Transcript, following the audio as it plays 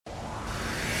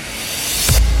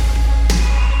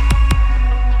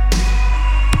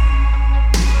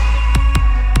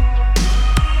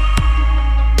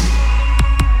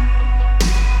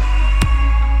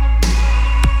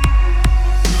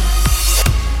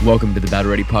Welcome to the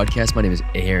Battle Ready Podcast. My name is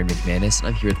Aaron McManus, and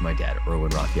I'm here with my dad, Erwin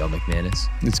Raphael McManus.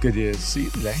 It's good to see you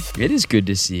today. It is good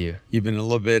to see you. You've been a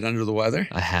little bit under the weather.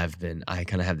 I have been. I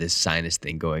kind of have this sinus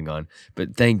thing going on,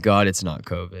 but thank God it's not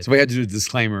COVID. So we had to do a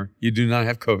disclaimer. You do not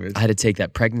have COVID. I had to take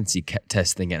that pregnancy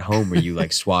test thing at home where you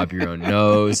like swab your own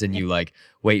nose and you like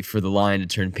wait for the line to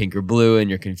turn pink or blue and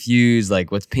you're confused,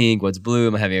 like what's pink, what's blue,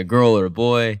 am I having a girl or a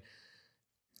boy?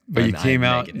 But you came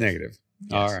out negative.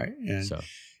 Yes. All right. And So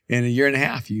in a year and a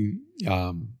half, you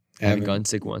haven't gotten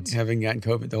sick once. Haven't gotten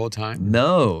COVID the whole time?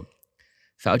 No.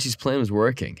 Fauci's plan was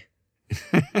working.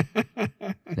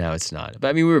 No, it's not. But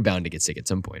I mean, we were bound to get sick at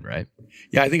some point, right?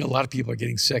 Yeah, I think a lot of people are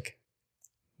getting sick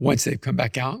once they've come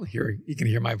back out. Here, you can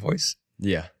hear my voice.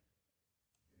 Yeah.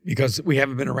 Because we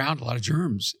haven't been around a lot of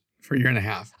germs for a year and a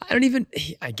half.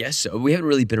 I guess so. We haven't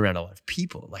really been around a lot of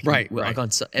people. Like, right. Like on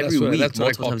every week, that's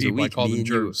what multiple times a week. I call them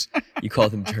germs. You call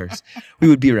them germs. We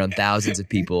would be around thousands of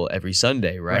people every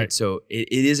Sunday, right? So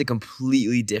it is a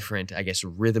completely different, I guess,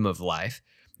 rhythm of life.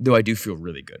 Though I do feel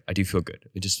really good. I do feel good.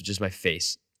 Just my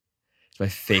face. My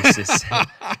face is,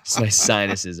 just my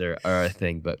sinuses are a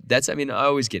thing. But I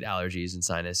always get allergies and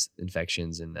sinus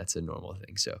infections, and that's a normal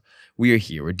thing. So we are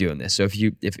here. We're doing this. So if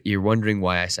you're wondering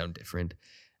why I sound different,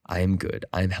 I am good.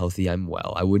 I'm healthy. I'm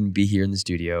well. I wouldn't be here in the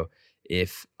studio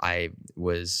if I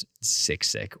was sick,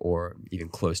 or even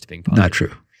close to being positive. Not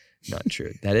true. Not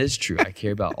true. That is true. I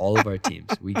care about all of our teams.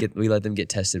 We let them get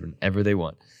tested whenever they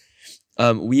want.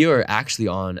 We are actually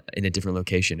in a different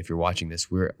location. If you're watching this,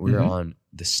 we're on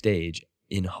the stage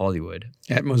in Hollywood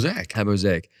at Mosaic.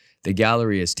 The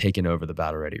gallery has taken over the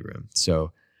Battle Ready room.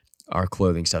 So our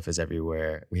clothing stuff is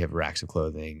everywhere. We have racks of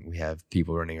clothing. We have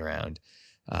people running around.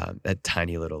 That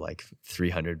tiny little like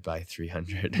 300 by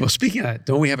 300. Well, speaking of that,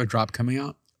 don't we have a drop coming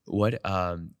out? What?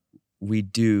 We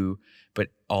do, but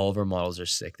all of our models are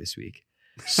sick this week.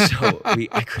 So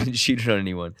I couldn't shoot it on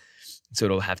anyone. So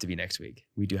it'll have to be next week.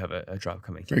 We do have a drop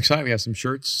coming. Very excited. We have some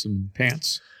shirts, some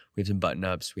pants. We have some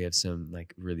button-ups. We have some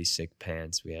like really sick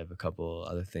pants. We have a couple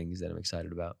other things that I'm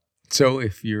excited about. So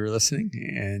if you're listening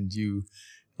and you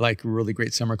like really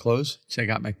great summer clothes, check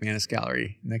out McManus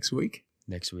Gallery next week.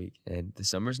 And the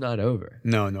summer's not over.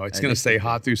 No, it's going to stay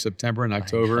hot through September and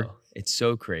October. It's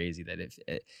so crazy that if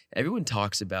everyone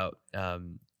talks about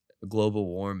global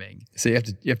warming, so you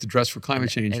have to dress for climate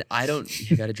change. And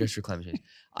you got to dress for climate change.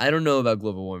 I don't know about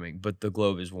global warming, but the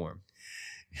globe is warm.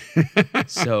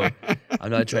 So I'm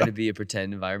not trying to be a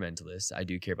pretend environmentalist. I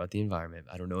do care about the environment.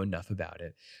 I don't know enough about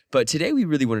it. But today we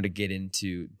really wanted to get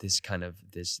into this kind of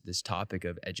this topic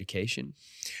of education.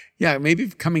 Yeah, maybe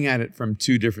coming at it from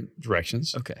two different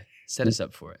directions. Okay. Set us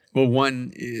up for it. Well,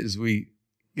 one is we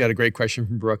got a great question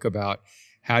from Brooke about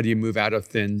how do you move out of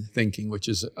thin thinking, which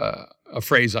is a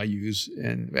phrase I use,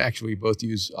 and actually we both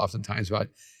use oftentimes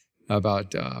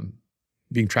about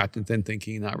being trapped in thin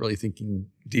thinking, not really thinking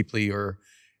deeply or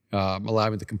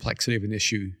allowing the complexity of an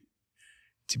issue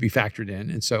to be factored in.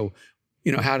 And so,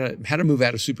 how to move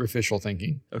out of superficial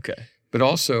thinking. Okay. But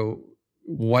also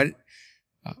what's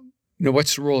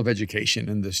the role of education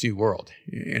in this new world?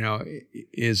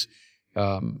 Is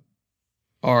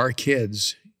our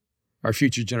kids, our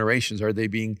future generations, are they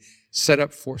being set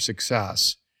up for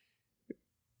success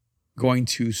going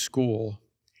to school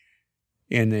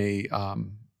in a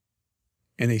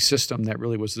system that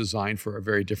really was designed for a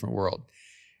very different world?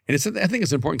 And I think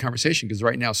it's an important conversation because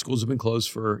right now schools have been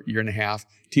closed for a year and a half.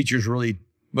 Teachers really,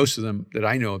 most of them that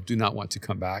I know of, do not want to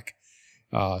come back.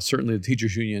 Certainly the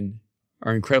teachers union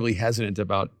are incredibly hesitant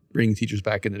about bringing teachers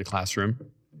back into the classroom.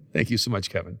 Thank you so much,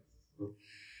 Kevin.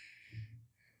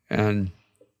 And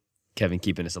Kevin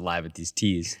keeping us alive with these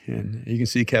teas. And you can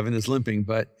see Kevin is limping,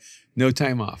 but no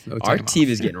time off. Our team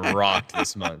is getting rocked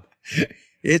this month.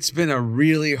 It's been a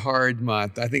really hard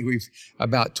month. I think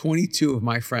about 22 of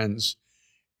my friends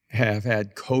have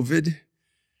had COVID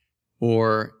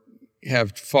or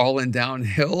have fallen down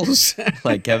hills.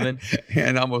 Like Kevin?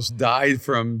 And almost died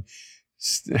from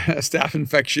staph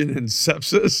infection and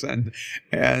sepsis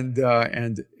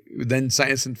and then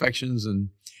sinus infections and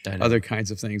other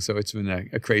kinds of things. So it's been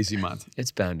a crazy month.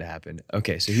 It's bound to happen.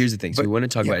 Okay, so here's the thing. So we want to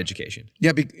talk about education.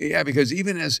 Yeah, because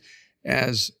even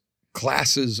as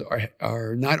classes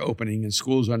are not opening and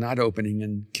schools are not opening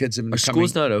and kids have been coming.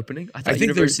 Schools not opening? I thought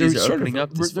universities are opening up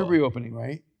this fall. They're reopening,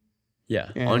 right? Yeah,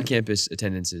 on-campus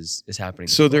attendance is happening.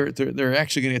 So they're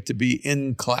actually going to get to be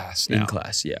in class now. In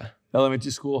class, yeah.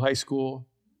 Elementary school, high school.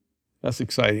 That's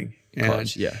exciting.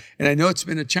 College, yeah. And I know it's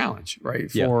been a challenge, right,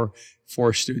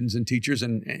 for students and teachers.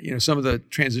 And some of the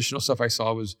transitional stuff I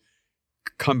saw was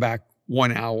come back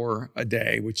 1 hour a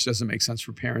day, which doesn't make sense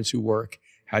for parents who work.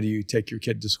 how do you take your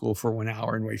kid to school for 1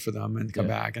 hour and wait for them and come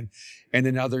back? And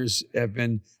then others have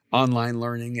been online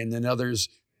learning, and then others,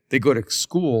 they go to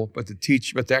school, but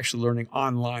they're actually learning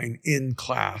online in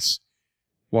class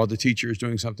while the teacher is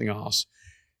doing something else.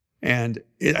 And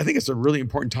I think it's a really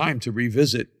important time to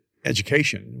revisit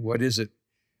education. What is it?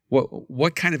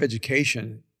 What kind of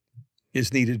education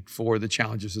is needed for the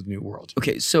challenges of the new world?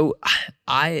 Okay, so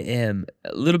I am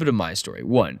a little bit of my story.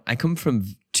 One, I come from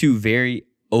two very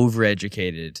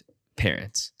overeducated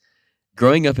parents.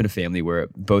 Growing up in a family where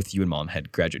both you and mom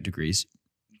had graduate degrees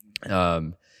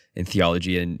in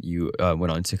theology, and you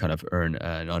went on to kind of earn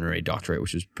an honorary doctorate,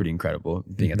 which was pretty incredible,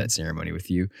 being at that ceremony with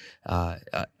you.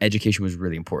 Education was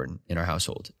really important in our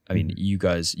household. I mean, you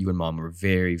and mom were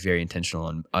very, very intentional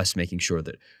on us making sure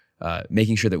that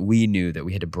we knew that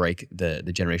we had to break the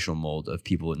generational mold of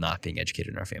people not being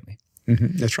educated in our family.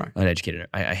 That's right. Uneducated.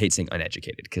 I hate saying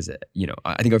uneducated because,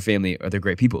 I think our family, they're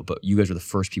great people, but you guys were the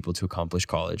first people to accomplish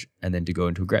college and then to go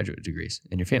into graduate degrees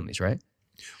in your families, right?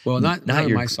 Well, not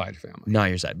on my side of family. Not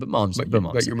your side, but mom's. But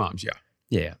your mom's, yeah.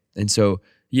 Yeah. And so,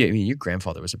 your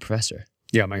grandfather was a professor.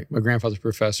 Yeah, my grandfather's a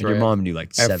professor. And your mom knew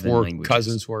like 7 languages. I have 4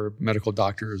 cousins who are medical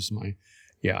doctors. My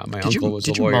uncle was a lawyer.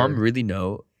 Did your mom really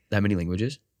know that many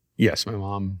languages? Yes, my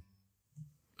mom,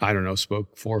 I don't know,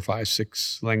 spoke 4, 5,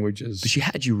 6 languages. But she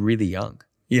had you really young.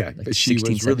 Yeah, like but she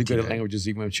was really good at languages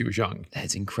even when she was young.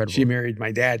 That's incredible. She married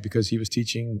my dad because he was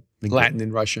teaching Latin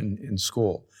and Russian in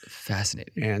school.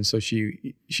 Fascinating. And so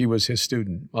she was his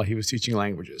student while he was teaching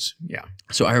languages. Yeah.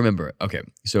 So I remember,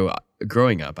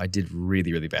 growing up, I did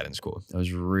really, really bad in school. I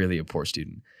was really a poor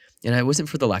student. And I wasn't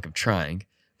for the lack of trying,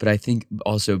 but I think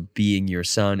also being your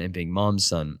son and being mom's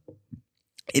son,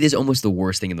 it is almost the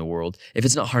worst thing in the world. If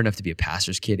it's not hard enough to be a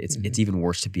pastor's kid, it's even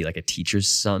worse to be like a teacher's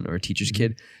son or a teacher's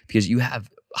kid, because you have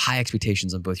high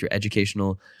expectations on both your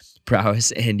educational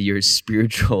prowess and your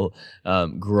spiritual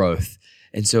growth.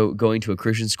 And so going to a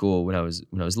Christian school when I was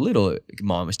little,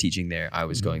 mom was teaching there, I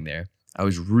was going there. I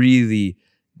was really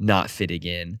not fitting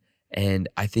in. And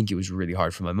I think it was really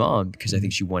hard for my mom because I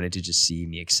think she wanted to just see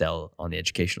me excel on the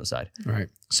educational side. Right.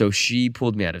 So she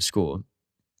pulled me out of school.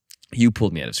 You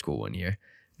pulled me out of school one year.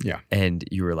 Yeah. And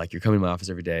you were like, you're coming to my office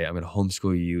every day. I'm going to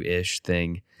homeschool you-ish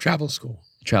thing. Travel school.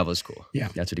 Yeah.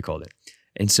 That's what he called it.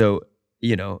 And so,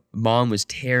 mom was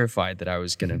terrified that I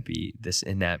was going to be this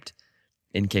inept,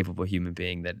 incapable human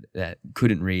being that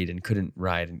couldn't read and couldn't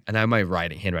write. And my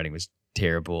handwriting was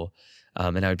terrible.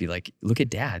 And I would be like, look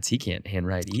at dad's. He can't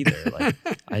handwrite either. Like,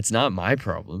 it's not my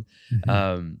problem.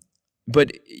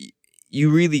 But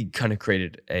you really kind of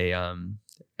created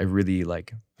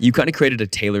you kind of created a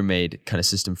tailor-made kind of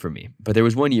system for me. But there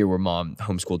was one year where mom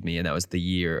homeschooled me, and that was the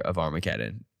year of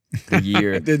Armageddon. The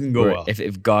year it didn't go well.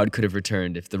 If God could have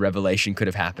returned, if the revelation could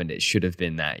have happened, it should have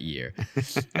been that year.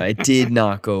 It did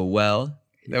not go well.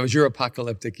 That was your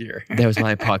apocalyptic year. That was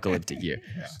my apocalyptic year.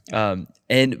 Yeah.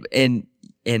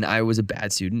 And I was a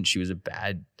bad student. She was a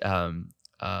bad.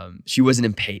 She wasn't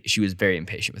impatient. She was very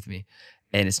impatient with me,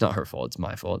 and it's not her fault. It's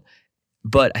my fault.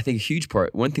 But I think a huge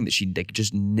part, one thing that she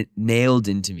just nailed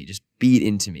into me, just beat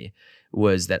into me,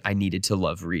 was that I needed to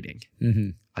love reading.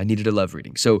 I needed to love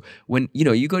reading. So when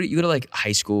you go to like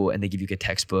high school and they give you a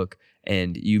textbook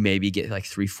and you maybe get like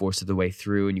 3/4 of the way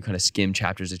through and you kind of skim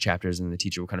chapters and the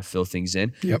teacher will kind of fill things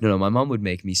in. Yep. No, my mom would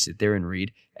make me sit there and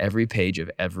read every page of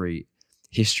every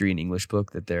history and English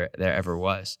book that there ever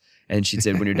was. And she'd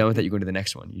say, when you're done with that, you go to the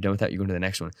next one. You're done with that, you go to the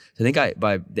next one. So I think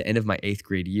by the end of my 8th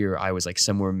grade year, I was like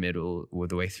somewhere middle of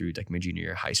the way through like my junior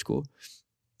year of high school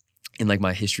in like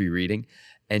my history reading.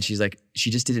 And she's like, she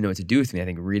just didn't know what to do with me. I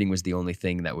think reading was the only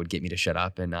thing that would get me to shut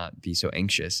up and not be so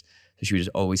anxious. So she would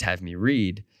just always have me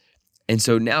read. And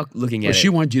so now looking at she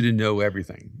wanted you to know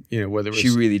everything, whether it was she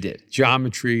really did.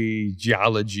 Geometry,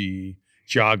 geology,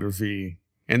 geography,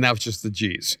 and that was just the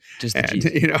G's. Just the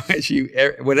G's. She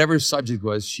whatever subject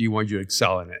was, she wanted you to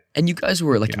excel in it. And you guys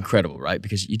were like incredible, right?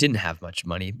 Because you didn't have much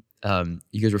money.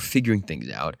 You guys were figuring things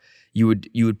out. You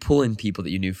would pull in people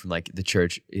that you knew from like the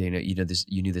church. You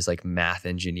knew this like math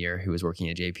engineer who was working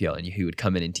at JPL, and he would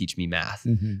come in and teach me math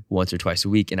once or twice a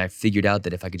week. And I figured out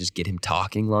that if I could just get him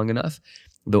talking long enough,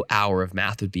 the hour of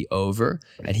math would be over,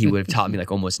 and he would have taught me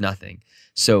like almost nothing.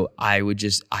 So I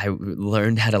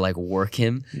learned how to like work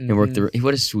him and work the.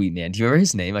 What a sweet man! Do you remember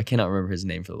his name? I cannot remember his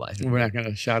name for the life of me. We're not going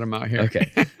to shout him out here.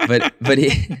 Okay, but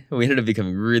we ended up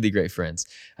becoming really great friends.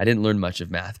 I didn't learn much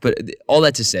of math, but all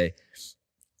that to say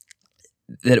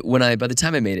that by the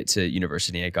time I made it to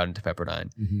university, I got into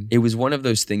Pepperdine. It was one of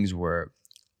those things where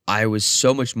I was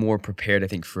so much more prepared, I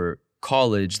think, for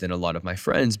college than a lot of my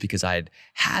friends, because I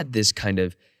had this kind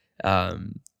of,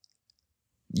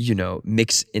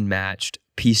 mix and matched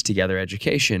piece together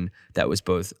education that was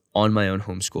both on my own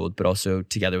homeschooled, but also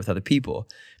together with other people.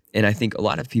 And I think a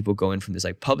lot of people go in from this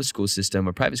like public school system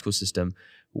or private school system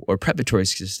or preparatory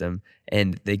system,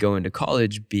 and they go into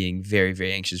college being very,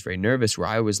 very anxious, very nervous, where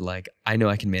I was like, I know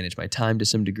I can manage my time to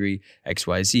some degree, X,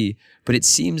 Y, Z. But it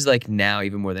seems like now,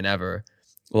 even more than ever,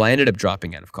 well, I ended up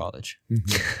dropping out of college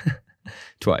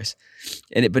twice.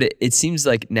 But it seems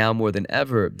like now more than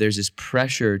ever, there's this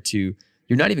pressure to,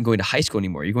 you're not even going to high school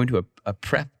anymore. You're going to a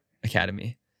prep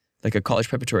academy, like a college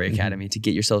preparatory academy to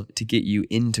get you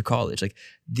into college. Like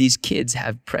these kids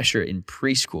have pressure in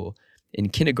preschool, in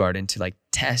kindergarten to like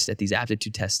test at these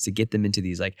aptitude tests to get them into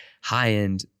these like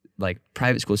high-end like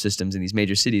private school systems in these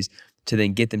major cities to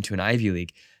then get them to an Ivy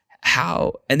League.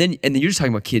 And then you're just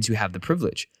talking about kids who have the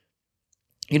privilege.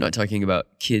 You're not talking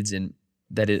about kids in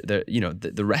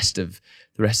the rest of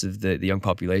the young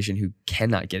population who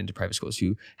cannot get into private schools,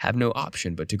 who have no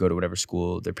option but to go to whatever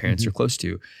school their parents are close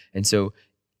to. And so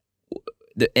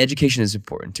the education is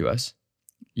important to us.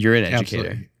 You're an educator.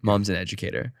 Absolutely. Mom's an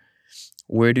educator.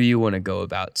 Where do you want to go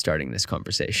about starting this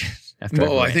conversation?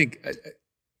 I think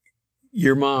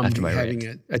your mom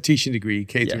having a teaching degree,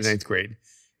 K through ninth grade,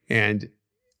 and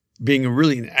being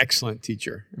really an excellent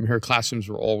teacher. I mean, her classrooms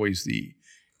were always the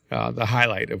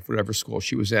highlight of whatever school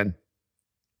she was in.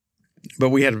 But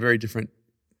we had a very different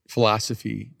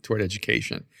philosophy toward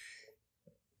education.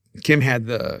 Kim had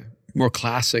the more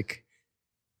classic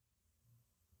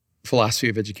philosophy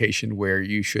of education where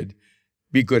you should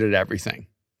be good at everything.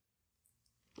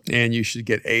 And you should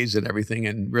get A's in everything.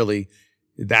 And really,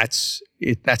 that's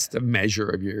the measure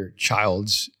of your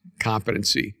child's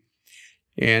competency.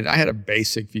 And I had a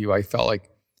basic view. I felt like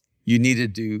you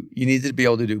needed to be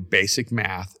able to do basic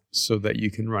math so that you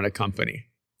can run a company.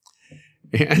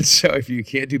 And so if you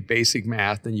can't do basic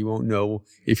math, then you won't know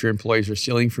if your employees are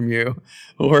stealing from you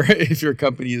or if your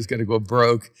company is going to go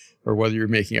broke or whether you're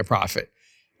making a profit.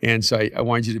 And so I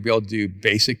wanted you to be able to do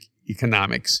basic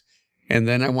economics. And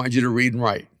then I wanted you to read and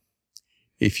write.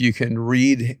 If you can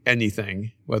read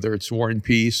anything, whether it's War and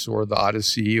Peace or the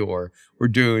Odyssey or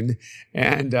Dune,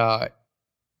 and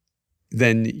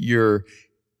then your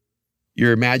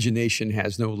imagination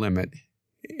has no limit,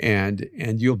 and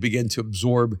you'll begin to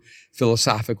absorb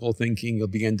philosophical thinking. You'll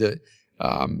begin to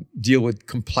deal with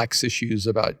complex issues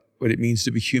about what it means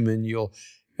to be human. You'll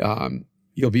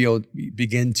be able to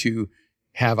begin to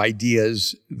have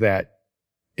ideas that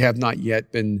have not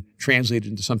yet been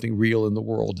translated into something real in the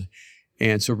world.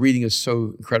 And so reading is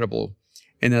so incredible.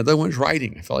 And the other one is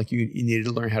writing. I felt like you needed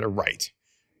to learn how to write.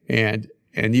 And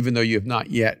even though you have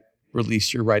not yet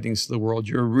released your writings to the world,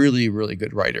 you're a really, really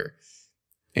good writer.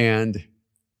 And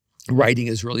writing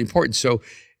is really important. So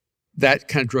that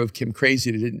kind of drove Kim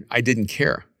crazy. I didn't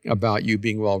care about you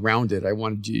being well-rounded. I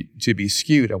wanted you to be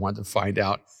skewed. I wanted to find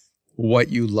out what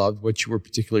you loved, what you were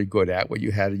particularly good at, what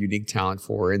you had a unique talent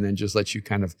for, and then just let you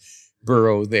kind of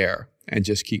burrow there and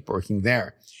just keep working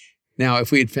there. Now,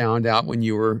 if we had found out when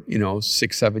you were,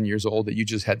 6, 7 years old that you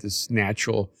just had this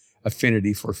natural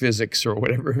affinity for physics or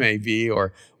whatever it may be,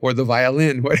 or the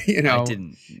violin, I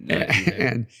didn't know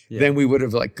and then we would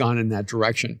have like gone in that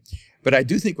direction. But I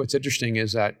do think what's interesting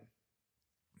is that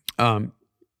when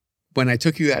I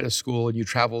took you out of school and you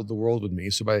traveled the world with me,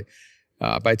 so by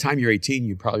the time you're 18,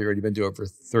 you've probably already been to over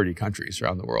 30 countries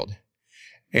around the world.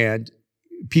 And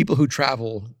people who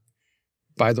travel,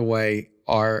 by the way,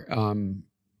 are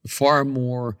far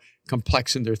more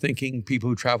complex in their thinking. People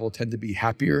who travel tend to be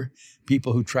happier.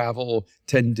 People who travel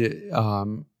tend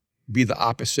to be the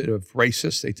opposite of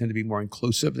racist. They tend to be more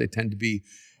inclusive. They tend to be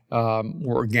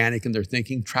more organic in their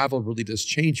thinking. Travel really does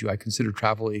change you. I consider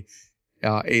travel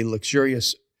a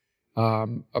luxurious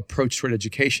approach toward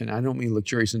education. I don't mean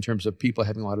luxurious in terms of people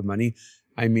having a lot of money.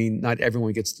 I mean, not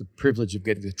everyone gets the privilege of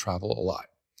getting to travel a lot.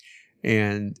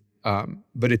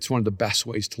 But it's one of the best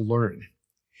ways to learn.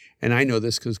 And I know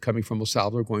this because coming from El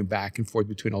Salvador, going back and forth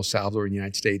between El Salvador and the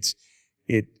United States,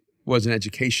 it was an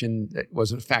education that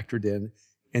wasn't factored in,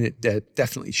 and it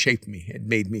definitely shaped me. It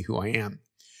made me who I am.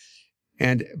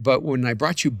 But when I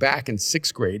brought you back in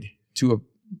 6th grade to a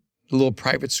little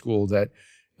private school that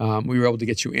we were able to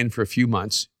get you in for a few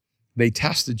months, they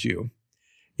tested you.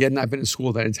 You had not been in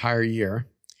school that entire year,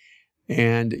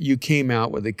 and you came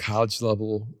out with a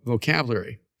college-level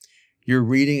vocabulary. Your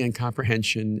reading and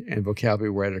comprehension and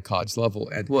vocabulary were at a college level.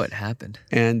 And what happened?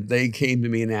 And they came to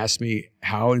me and asked me,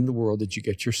 how in the world did you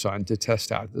get your son to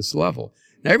test out this level?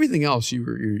 Now, everything else, you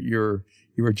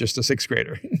were just a 6th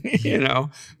grader,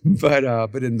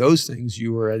 But in those things,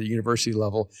 you were at a university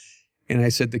level. And I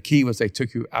said the key was I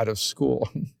took you out of school.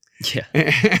 Yeah.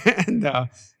 And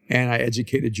I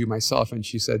educated you myself. And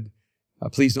she said,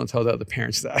 please don't tell the other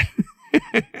parents that.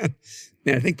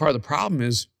 And I think part of the problem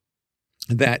is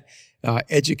that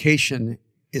education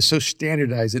is so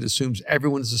standardized, it assumes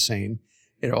everyone is the same.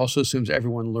 It also assumes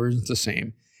everyone learns the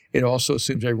same. It also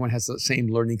assumes everyone has the same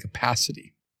learning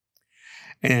capacity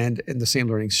and the same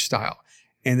learning style.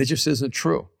 And it just isn't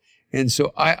true. And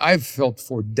so I've felt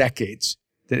for decades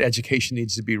that education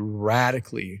needs to be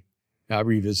radically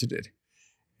revisited,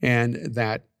 and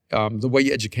that the way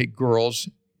you educate girls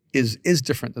is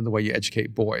different than the way you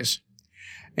educate boys.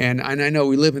 And I know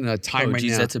we live in a time right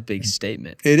now. That's a big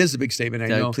statement. It is a big statement. I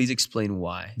know. Please explain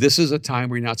why. This is a time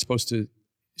where you're not supposed to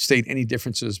state any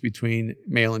differences between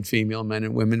male and female, men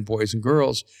and women, boys and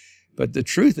girls. But the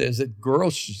truth is that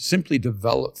girls simply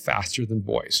develop faster than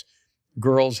boys.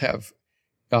 Girls have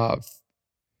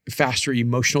faster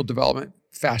emotional development,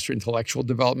 faster intellectual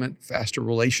development, faster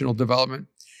relational development.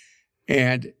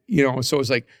 And, so it's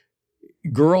like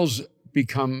girls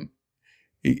become,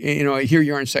 here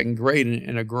you are in second grade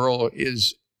and a girl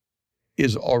is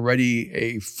already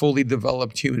a fully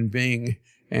developed human being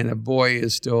and a boy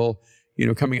is still,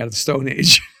 coming out of the Stone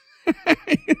Age.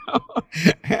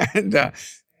 And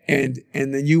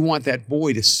then you want that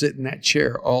boy to sit in that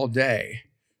chair all day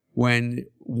when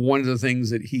one of the things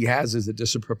that he has is a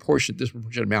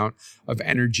disproportionate amount of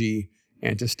energy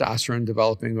and testosterone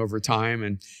developing over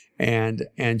time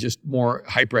and just more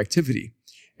hyperactivity.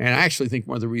 And I actually think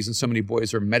one of the reasons so many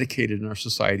boys are medicated in our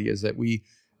society is that we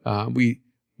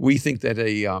think that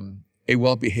a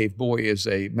well-behaved boy is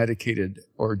a medicated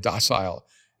or docile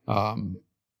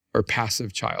or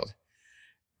passive child.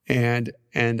 And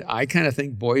I kind of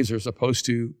think boys are supposed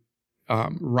to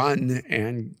run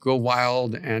and go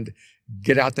wild and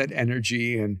get out that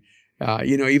energy. And,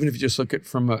 even if you just look at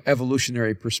from an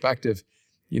evolutionary perspective,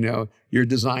 you're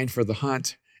designed for the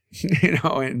hunt,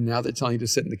 and now they're telling you to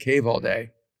sit in the cave all day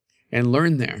and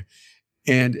learn there.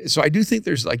 And so I do think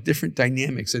there's like different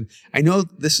dynamics. And I know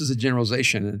this is a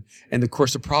generalization. And of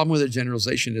course, the problem with a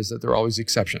generalization is that there are always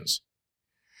exceptions.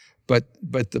 But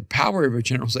the power of a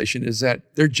generalization is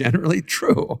that they're generally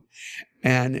true.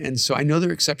 And so I know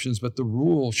there are exceptions, but the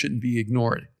rule shouldn't be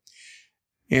ignored.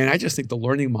 And I just think the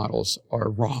learning models are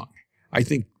wrong. I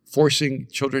think forcing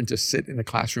children to sit in a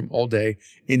classroom all day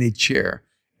in a chair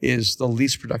is the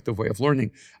least productive way of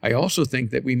learning. I also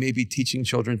think that we may be teaching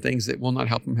children things that will not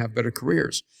help them have better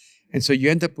careers. And so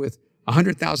you end up with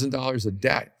 $100,000 of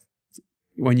debt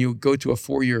when you go to a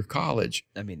 4-year college.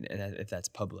 I mean, if that's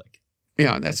public.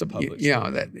 Yeah, that's a public school.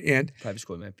 Yeah, and private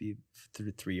school might be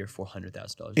 $300,000 or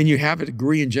 $400,000. And you have a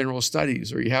degree in general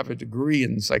studies, or you have a degree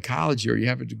in psychology, or you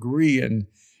have a degree in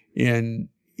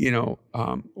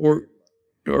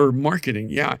or marketing.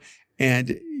 Yeah,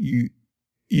 and you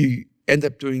end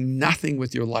up doing nothing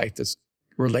with your life that's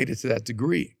related to that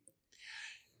degree.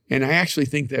 And I actually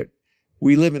think that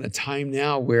we live in a time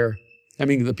now where,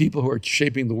 the people who are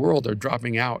shaping the world are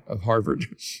dropping out of Harvard.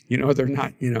 They're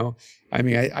not,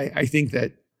 I think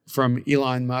that from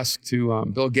Elon Musk to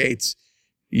Bill Gates,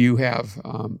 you have,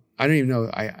 I don't even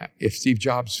know if Steve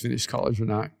Jobs finished college or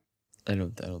not. I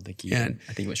don't think he did.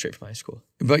 I think he went straight from high school.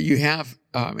 But you have,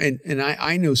 and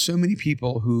I know so many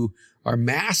people who are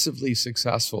massively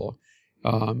successful,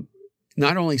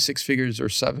 not only 6 figures or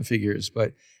 7 figures,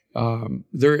 but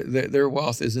their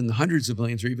wealth is in the hundreds of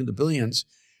millions or even the billions,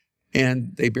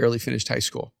 and they barely finished high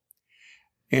school.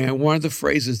 And one of the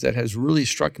phrases that has really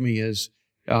struck me is,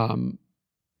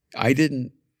 I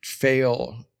didn't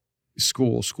fail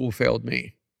school, school failed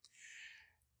me.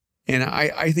 And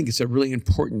I think it's a really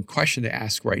important question to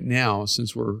ask right now,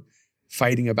 since we're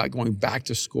fighting about going back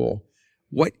to school.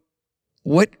 What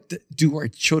do our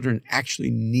children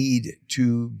actually need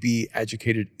to be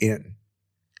educated in?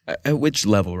 At which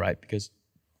level, right? Because,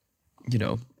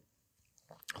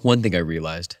 one thing I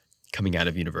realized coming out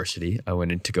of university, I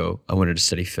wanted to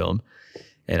study film,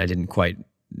 and I didn't quite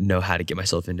know how to get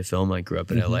myself into film. I grew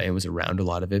up in LA and was around a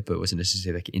lot of it, but wasn't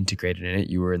necessarily like integrated in it.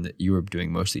 You were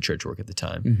doing mostly church work at the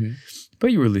time,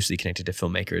 but you were loosely connected to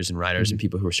filmmakers and writers and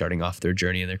people who were starting off their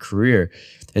journey in their career.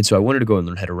 And so I wanted to go and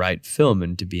learn how to write film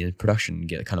and to be in production and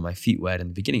get kind of my feet wet in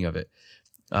the beginning of it.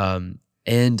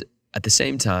 And at the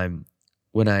same time,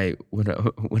 when I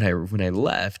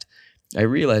left, I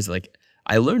realized like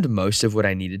I learned most of what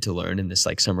I needed to learn in this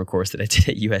like summer course that I did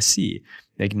at USC,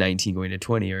 like 19 going to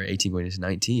 20 or 18 going to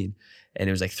 19. And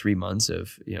it was like 3 months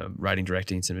of, writing,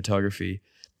 directing, and cinematography.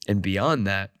 And beyond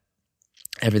that,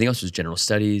 everything else was general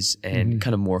studies and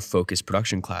kind of more focused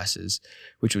production classes,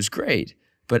 which was great.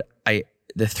 But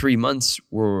the 3 months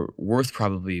were worth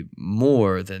probably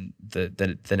more than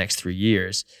the next 3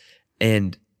 years.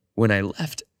 And when I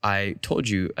left, I told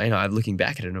you, I'm looking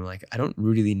back at it and I'm like, I don't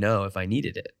really know if I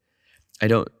needed it. I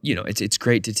don't, it's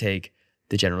great to take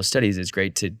the general studies. It's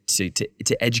great to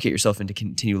educate yourself and to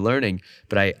continue learning.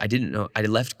 But I didn't know, I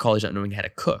left college not knowing how to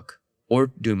cook or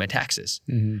doing my taxes.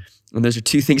 Mm-hmm. And those are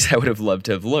two things I would have loved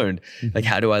to have learned. Like,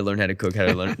 how do I learn how to cook? How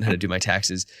do I learn how to do my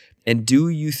taxes? And do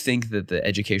you think that the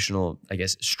educational, I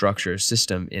guess, structure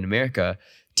system in America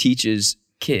teaches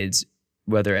kids,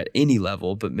 whether at any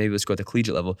level, but maybe let's go at the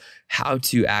collegiate level, how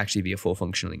to actually be a full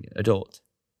functioning adult?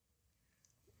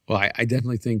 Well, I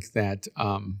definitely think that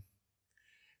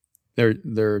there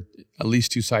are at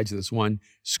least two sides of this. One,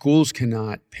 schools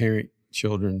cannot parent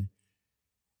children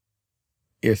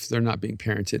if they're not being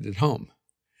parented at home.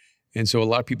 And so a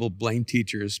lot of people blame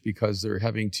teachers because they're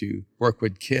having to work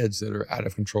with kids that are out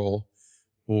of control,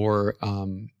 or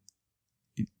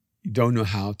you don't know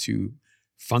how to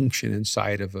function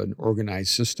inside of an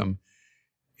organized system.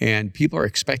 And people are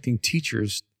expecting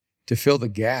teachers to fill the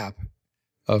gap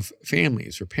of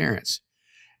families or parents.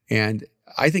 And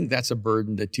I think that's a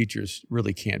burden that teachers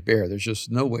really can't bear. There's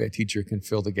just no way a teacher can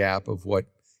fill the gap of what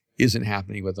isn't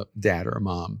happening with a dad or a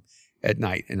mom at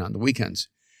night and on the weekends.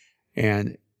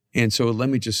 And so let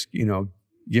me just,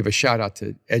 give a shout out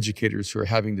to educators who are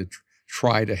having to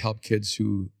try to help kids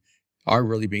who are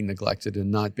really being neglected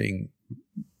and not being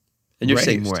And you're raised.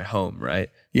 saying more at home, right?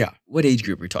 Yeah. What age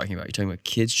group are you talking about? You're talking about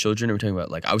kids, children, or are we talking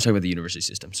about, like, I was talking about the university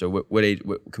system. So what age,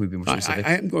 can we be more specific?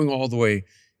 I am going all the way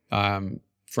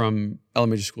from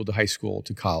elementary school to high school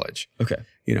to college. Okay.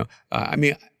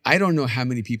 I don't know how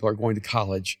many people are going to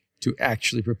college to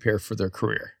actually prepare for their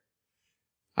career.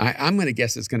 I'm going to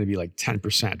guess it's going to be like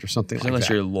 10% or something like Unless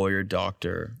that. you're a lawyer,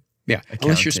 doctor. Yeah,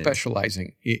 unless you're accountant.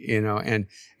 specializing,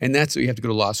 and that's what you have to go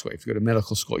to law school. You have to go to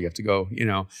medical school. You have to go,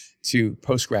 to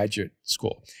postgraduate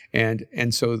school.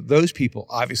 And so those people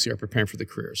obviously are preparing for the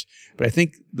careers. But I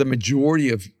think the majority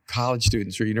of college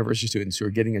students or university students who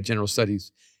are getting a general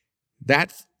studies,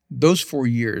 those 4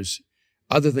 years,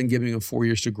 other than giving them 4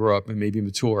 years to grow up and maybe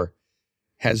mature,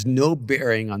 has no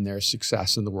bearing on their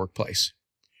success in the workplace.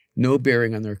 No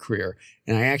bearing on their career.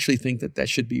 And I actually think that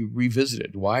should be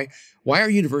revisited. Why are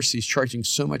universities charging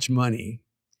so much money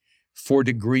for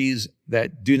degrees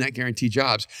that do not guarantee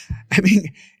jobs? I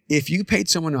mean, if you paid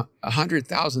someone $100,000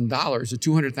 or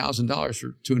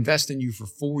 $200,000 to invest in you for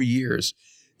 4 years,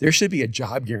 there should be a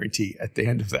job guarantee at the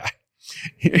end of that.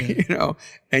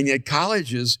 And yet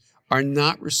colleges are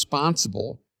not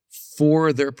responsible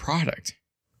for their product.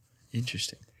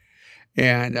 Interesting.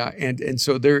 And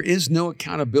so there is no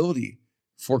accountability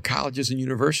for colleges and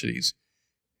universities.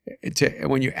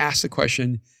 When you ask the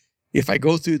question, if I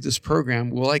go through this program,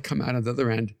 will I come out of the other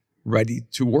end ready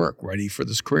to work, ready for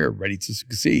this career, ready to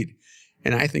succeed?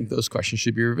 And I think those questions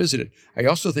should be revisited. I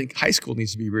also think high school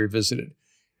needs to be revisited.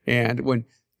 And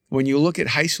when you look at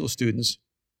high school students,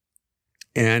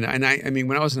 and I mean,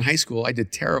 when I was in high school, I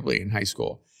did terribly in high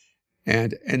school.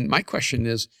 And my question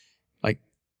is, like,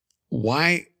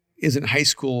 why isn't high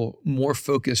school more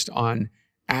focused on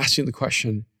asking the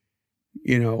question,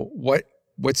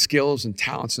 what skills and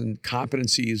talents and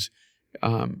competencies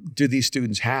do these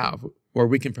students have, where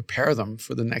we can prepare them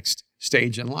for the next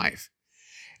stage in life?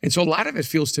 And so a lot of it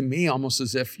feels to me almost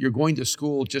as if you're going to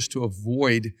school just to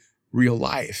avoid real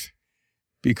life,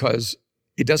 because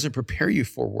it doesn't prepare you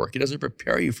for work. It doesn't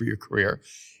prepare you for your career.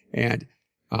 And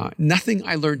nothing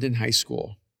I learned in high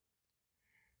school,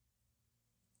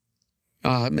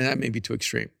 that may be too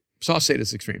extreme. So I'll say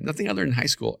this extreme. Nothing I learned in high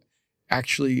school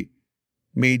actually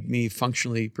made me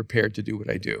functionally prepared to do what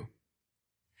I do.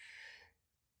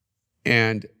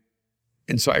 And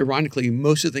so ironically,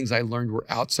 most of the things I learned were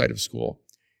outside of school.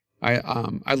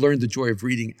 I learned the joy of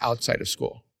reading outside of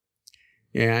school.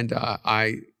 And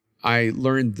I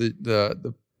learned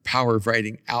the power of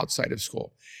writing outside of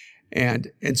school.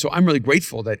 And so I'm really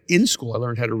grateful that in school I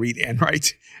learned how to read and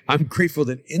write. I'm grateful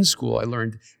that in school I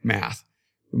learned math.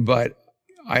 But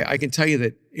I can tell you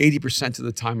that 80% of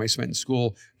the time I spent in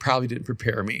school probably didn't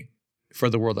prepare me for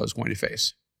the world I was going to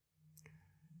face.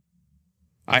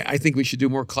 I think we should do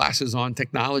more classes on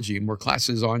technology, more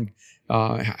classes on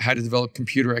how to develop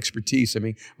computer expertise. I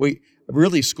mean,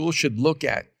 school should look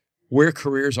at where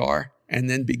careers are and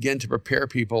then begin to prepare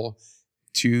people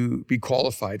to be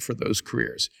qualified for those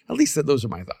careers. At least those are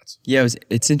my thoughts. Yeah,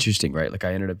 it's interesting, right? Like,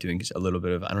 I ended up doing a little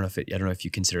bit of, I don't know if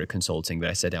you consider it consulting, but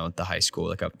I sat down with the high school.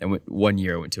 Like, I went 1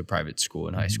 year, I went to a private school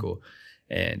in high school,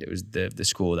 and it was the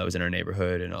school that was in our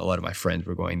neighborhood, and a lot of my friends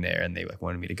were going there, and they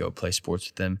wanted me to go play sports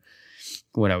with them.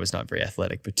 One, I was not very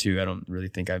athletic, but two, I don't really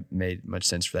think I made much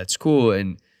sense for that school.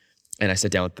 And I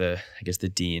sat down with the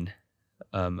dean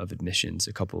of admissions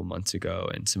a couple of months ago,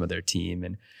 and some of their team,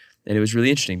 and it was really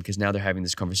interesting because now they're having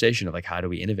this conversation of, like, how do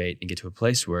we innovate and get to a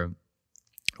place where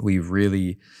we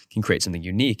really can create something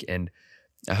unique? And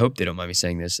I hope they don't mind me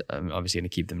saying this. I'm obviously going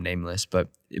to keep them nameless, but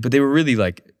they were really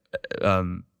like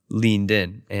leaned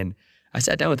in. And I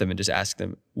sat down with them and just asked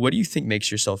them, what do you think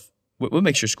makes what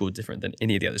makes your school different than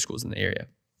any of the other schools in the area?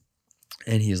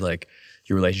 And he's like,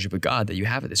 your relationship with God that you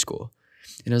have at this school.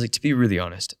 And I was like, to be really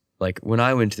honest, like when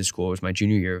I went to the school, it was my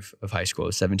junior year of high school. I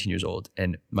was 17 years old.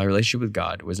 And my relationship with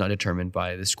God was not determined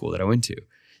by the school that I went to.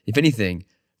 If anything,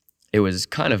 it was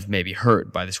kind of maybe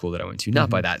hurt by the school that I went to, not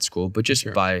by that school, but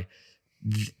just by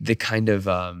the kind of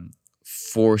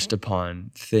forced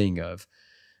upon thing of,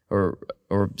 or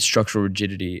structural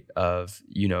rigidity of,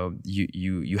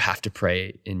 you have to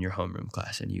pray in your homeroom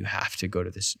class, and you have to go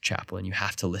to this chapel, and you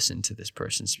have to listen to this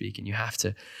person speak, and you have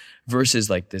to, versus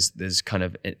like this kind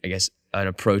of, I guess, an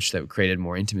approach that created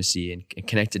more intimacy and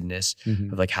connectedness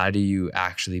of like, how do you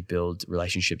actually build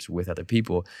relationships with other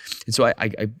people? And so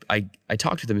I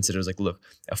talked to them and said, I was like, look,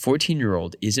 a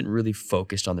 14-year-old isn't really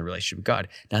focused on the relationship with God.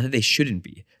 Not that they shouldn't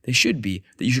be. They should be.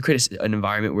 That you should create an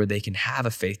environment where they can have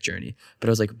a faith journey. But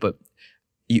I was like,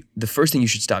 the first thing you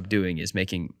should stop doing is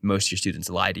making most of your students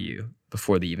lie to you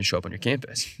before they even show up on your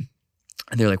campus.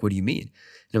 And they're like, what do you mean?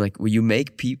 And I'm like, well, you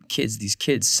make these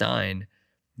kids sign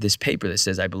this paper that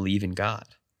says, I believe in God.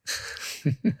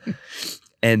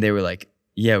 And they were like,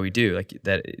 yeah, we do. Like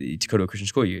that, to go to a Christian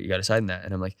school, you got to sign that.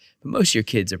 And I'm like, but most of your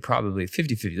kids are probably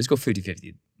 50-50. Let's go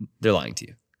 50-50. They're lying to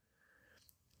you.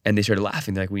 And they started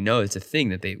laughing. They're like, we know it's a thing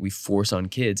that we force on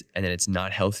kids, and then it's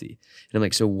not healthy. And I'm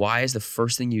like, so why is the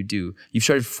first thing you do? You've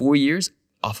started 4 years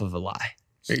off of a lie.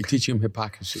 You're teaching them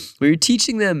hypocrisy. Well, you're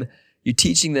teaching them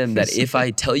that if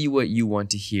I tell you what you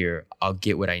want to hear, I'll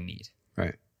get what I need.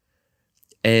 Right.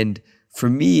 And for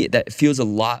me, that is a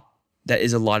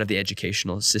lot of the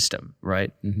educational system, right?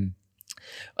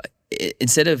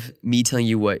 Instead of me telling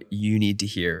you what you need to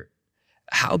hear,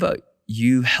 how about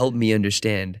you help me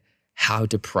understand how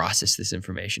to process this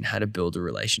information, how to build a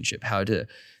relationship,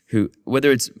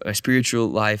 whether it's a spiritual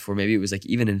life or maybe it was like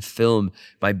even in film.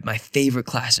 My favorite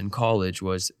class in college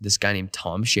was this guy named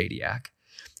Tom Shadyac,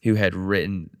 who had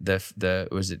written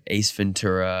was it Ace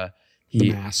Ventura,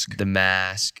 The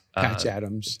Mask, Patch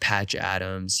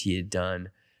Adams. He had done,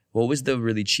 what was the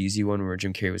really cheesy one where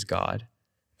Jim Carrey was God?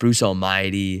 Bruce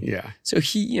Almighty. Yeah. So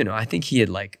he, I think he had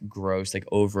like grossed like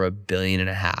over $1.5 billion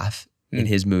in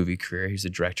his movie career. He's a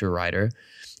director, writer,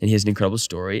 and he has an incredible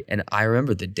story. And I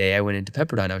remember the day I went into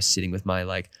Pepperdine, I was sitting with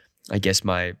my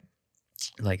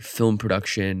film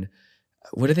production.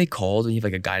 What are they called when you have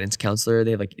like a guidance counselor?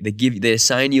 They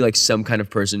assign you like some kind of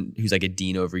person who's like a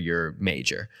dean over your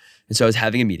major. And so I was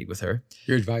having a meeting with her.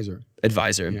 Your advisor.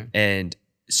 Yeah. And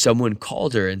someone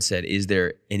called her and said, is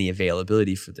there any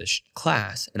availability for this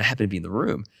class? And I happened to be in the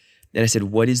room. And I said,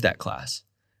 what is that class?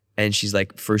 And she's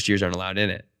like, first years aren't allowed in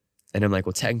it. And I'm like,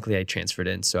 well, technically I transferred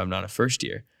in, so I'm not a first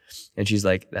year. And she's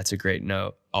like, that's a great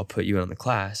note. I'll put you in on the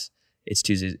class.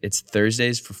 It's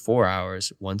Thursdays for 4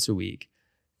 hours, once a week.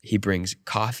 He brings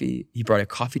coffee. He brought a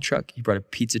coffee truck. He brought a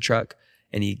pizza truck,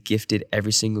 and he gifted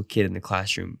every single kid in the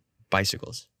classroom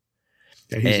bicycles.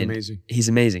 Yeah, amazing. He's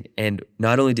amazing. And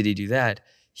not only did he do that,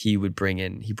 he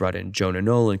brought in Jonah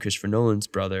Nolan, Christopher Nolan's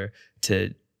brother,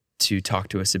 to talk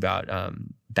to us about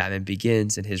Batman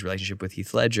Begins and his relationship with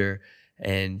Heath Ledger.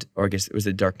 Or I guess it was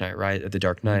The Dark Knight, right? The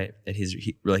Dark Knight, and his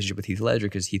relationship with Heath Ledger,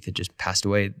 because Heath had just passed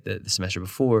away the semester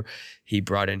before. He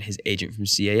brought in his agent from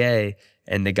CAA,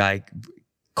 and the guy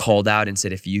called out and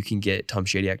said, if you can get Tom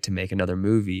Shadyac to make another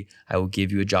movie, I will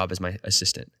give you a job as my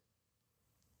assistant.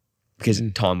 Because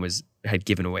Tom had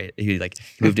given away, he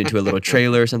moved into a little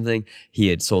trailer or something. He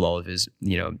had sold all of his,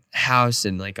 house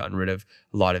and like gotten rid of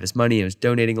a lot of his money and was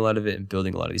donating a lot of it and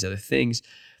building a lot of these other things.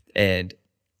 And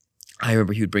I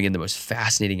remember he would bring in the most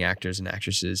fascinating actors and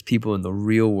actresses, people in the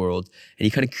real world, and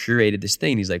he kind of curated this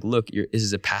thing. He's like, look, this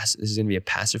is going to be a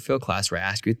pass or fail class where I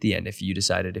ask you at the end if you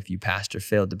decided if you passed or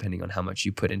failed, depending on how much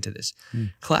you put into this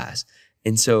class.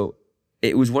 And so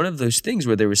it was one of those things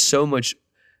where there was so much,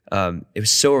 it was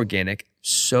so organic,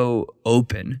 so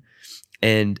open,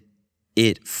 and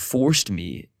it forced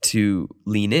me to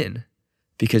lean in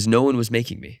because no one was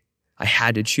making me. I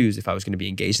had to choose if I was going to be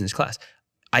engaged in this class.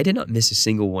 I did not miss a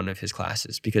single one of his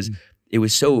classes because it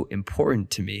was so important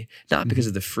to me, not because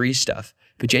of the free stuff,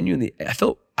 but genuinely, I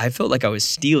felt like I was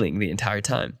stealing the entire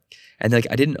time. And like,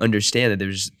 I didn't understand that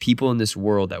there's people in this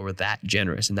world that were that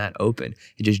generous and that open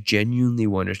and just genuinely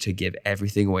wanted to give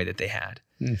everything away that they had,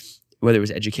 whether it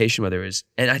was education,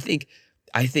 and I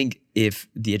think if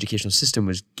the educational system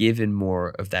was given more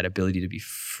of that ability to be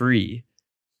free,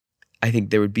 I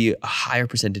think there would be a higher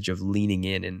percentage of leaning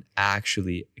in and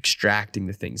actually extracting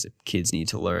the things that kids need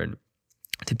to learn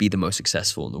to be the most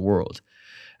successful in the world.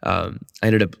 I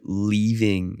ended up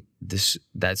leaving the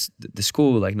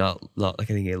school like not like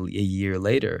I think a year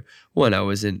later. One, I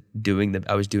was doing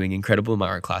incredible in my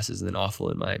art classes and then awful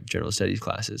in my general studies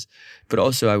classes, but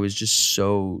also I was just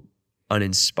so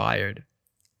uninspired.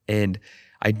 And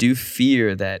I do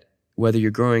fear that whether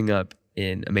you're growing up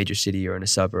in a major city or in a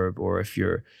suburb, or if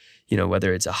you're,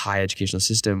 whether it's a high educational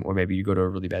system or maybe you go to a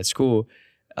really bad school,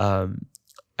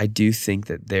 I do think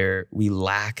that we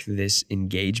lack this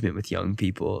engagement with young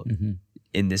people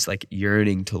in this like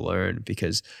yearning to learn,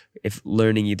 because if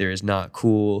learning either is not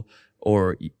cool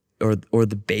or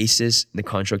the basis, the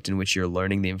construct in which you're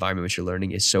learning, the environment in which you're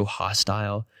learning is so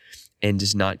hostile and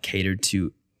does not cater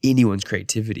to anyone's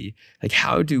creativity, like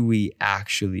how do we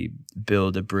actually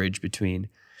build a bridge between,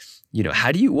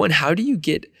 how do you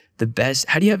get the best,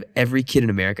 how do you have every kid in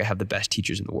America have the best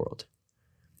teachers in the world?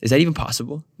 Is that even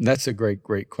possible? That's a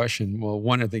great question. Well,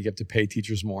 one, I think you have to pay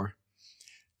teachers more.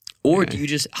 Or do you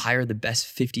just hire the best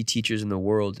 50 teachers in the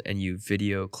world and you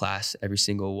video class every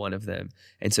single one of them?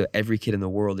 And so every kid in the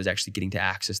world is actually getting to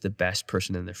access the best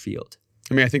person in their field.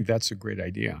 I mean, I think that's a great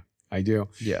idea. I do.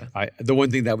 Yeah. The one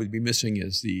thing that would be missing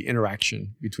is the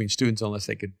interaction between students, unless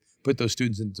they could put those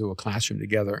students into a classroom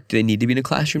together. Do they need to be in a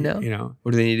classroom now?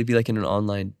 Or do they need to be like in an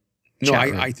online No,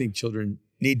 chat room? I think children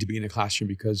need to be in a classroom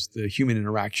because the human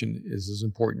interaction is as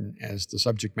important as the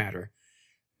subject matter.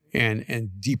 And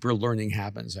deeper learning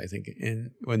happens, I think,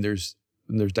 when there's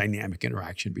dynamic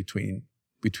interaction between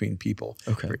people,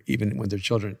 or even when they're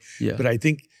children. Yeah. But I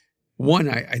think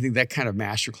I think that kind of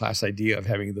masterclass idea of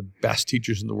having the best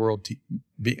teachers in the world to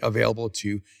be available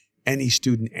to any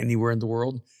student anywhere in the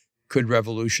world could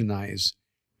revolutionize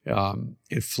and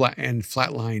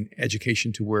flatline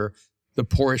education to where the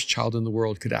poorest child in the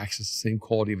world could access the same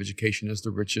quality of education as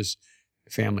the richest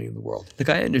family in the world. Like,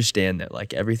 I understand that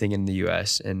like everything in the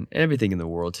US and everything in the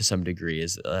world to some degree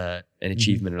is an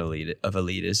achievement of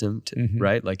elitism,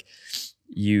 right? Like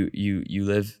we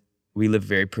live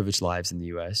very privileged lives in the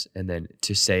US, and then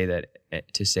to say that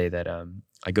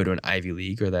I go to an Ivy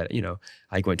League, or that,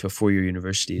 I went to a 4-year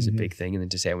university is a big thing. And then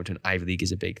to say I went to an Ivy League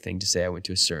is a big thing. To say I went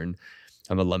to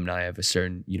I'm alumni of a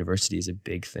certain university is a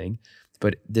big thing.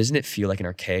 But doesn't it feel like an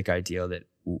archaic ideal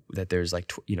that there's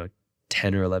like,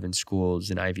 10 or 11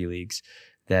 schools in Ivy Leagues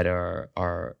that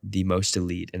are the most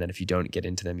elite, and that if you don't get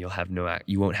into them, you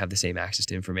won't have the same access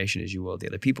to information as you will the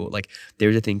other people. Like,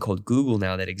 there's a thing called Google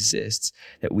now that exists,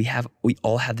 that we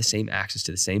all have the same access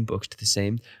to the same books, to the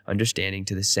same understanding,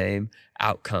 to the same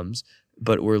outcomes,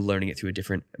 but we're learning it through a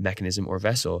different mechanism or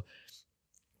vessel.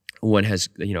 One has,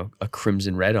 a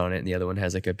crimson red on it, and the other one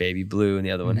has like a baby blue, and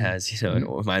the other one has,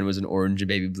 mine was an orange and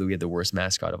baby blue. We had the worst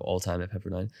mascot of all time at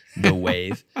Pepperdine, the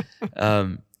Wave.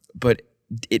 But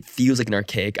it feels like an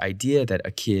archaic idea that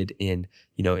a kid in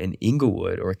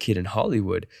Inglewood or a kid in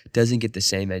Hollywood doesn't get the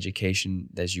same education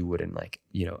as you would in like,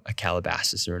 a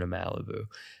Calabasas or in a Malibu.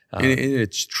 And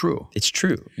it's true. It's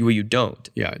true. Well, you don't.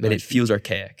 Yeah. But it feels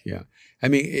archaic. Yeah. I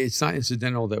mean, it's not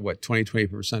incidental that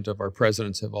 20% of our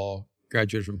presidents have all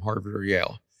graduated from Harvard or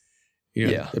Yale.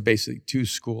 That basically two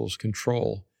schools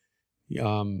control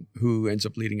who ends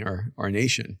up leading our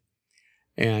nation.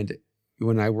 And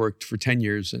when I worked for 10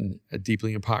 years in a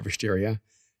deeply impoverished area,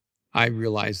 I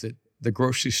realized that the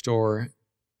grocery store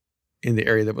in the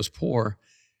area that was poor,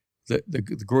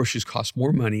 the groceries cost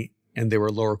more money and they were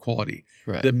lower quality.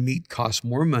 Right. The meat cost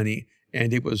more money,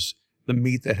 and it was the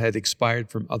meat that had expired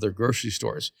from other grocery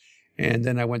stores. And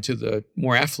then I went to the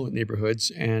more affluent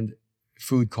neighborhoods, and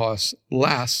food costs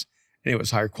less and it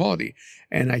was higher quality.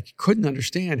 And I couldn't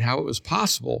understand how it was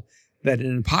possible that in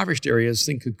impoverished areas,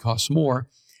 things could cost more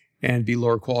and be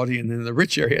lower quality, and then in the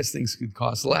rich areas, things could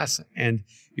cost less and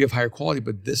you have higher quality.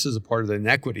 But this is a part of the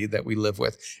inequity that we live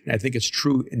with. And I think it's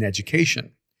true in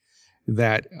education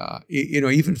that,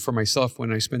 even for myself,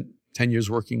 when I spent 10 years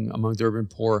working among the urban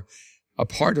poor, a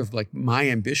part of like my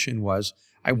ambition was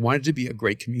I wanted to be a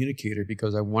great communicator,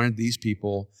 because I wanted these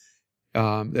people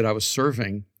that I was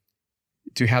serving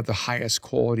to have the highest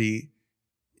quality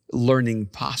learning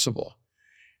possible.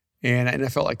 And I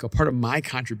felt like a part of my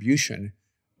contribution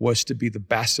was to be the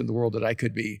best in the world that I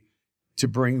could be, to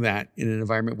bring that in an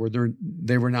environment where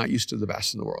they were not used to the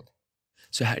best in the world.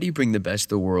 So how do you bring the best of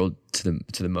the world to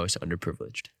the most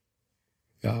underprivileged?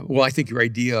 Well, I think your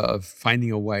idea of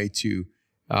finding a way to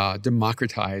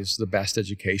democratize the best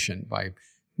education by,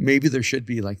 maybe there should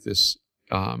be like this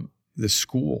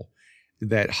school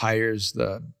that hires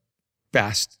the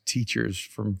best teachers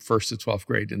from 1st to 12th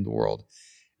grade in the world,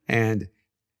 and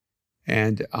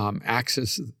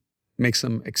makes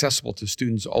them accessible to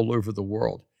students all over the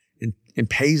world, and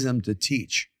pays them to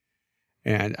teach.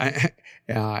 And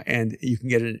and you can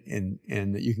get it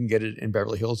in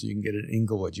Beverly Hills, you can get it in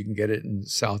Inglewood, you can get it in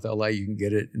South LA, you can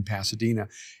get it in Pasadena,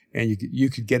 and you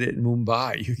could get it in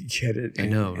Mumbai, you could get it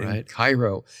in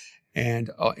Cairo,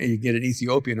 and you get it in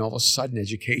Ethiopia, and all of a sudden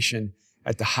education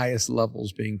at the highest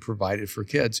levels being provided for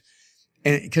kids.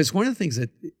 And because one of the things that,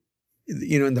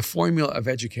 in the formula of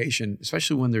education,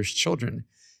 especially when there's children,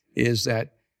 is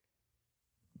that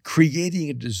creating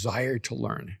a desire to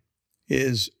learn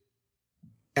is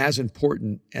as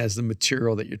important as the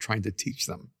material that you're trying to teach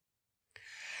them.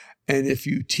 And if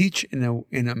you teach in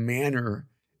a manner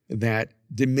that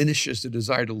diminishes the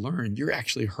desire to learn, you're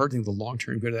actually hurting the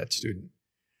long-term good of that student.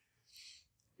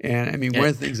 And I mean, one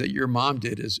of the things that your mom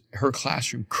did is her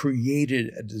classroom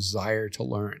created a desire to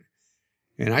learn.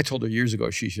 And I told her years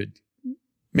ago she should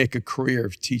make a career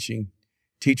of teaching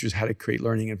teachers how to create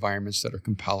learning environments that are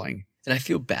compelling. And I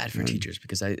feel bad for teachers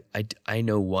because I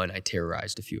know, one, I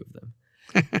terrorized a few of them.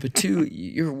 But two,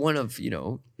 you're one of,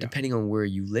 depending on where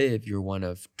you live, you're one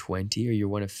of 20 or you're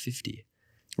one of 50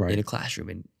 in a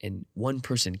classroom. And one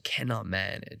person cannot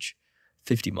manage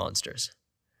 50 monsters.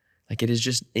 Like it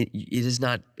is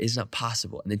not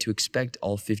possible. And then to expect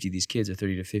all 50 of these kids, or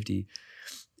 30 to 50,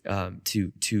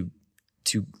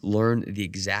 to learn the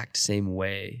exact same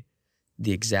way,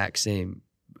 the exact same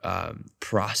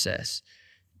process,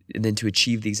 and then to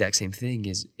achieve the exact same thing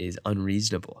is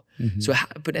unreasonable. Mm-hmm. So,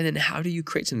 how do you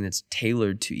create something that's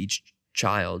tailored to each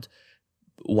child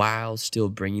while still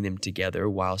bringing them together,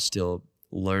 while still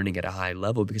learning at a high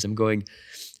level? Because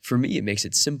for me, it makes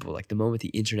it simple. Like the moment the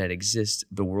internet exists,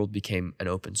 the world became an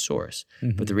open source.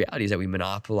 Mm-hmm. But the reality is that we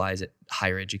monopolize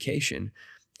higher education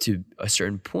to a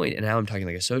certain point. And now I'm talking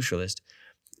like a socialist.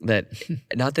 That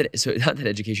not that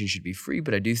education should be free,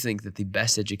 but I do think that the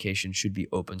best education should be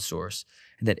open source,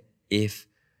 and that if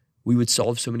we would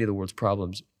solve so many of the world's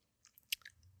problems,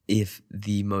 if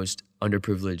the most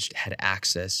underprivileged had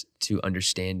access to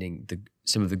understanding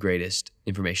some of the greatest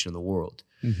information in the world,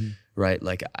 right?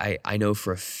 Like I know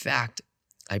for a fact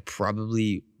I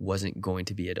probably wasn't going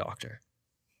to be a doctor.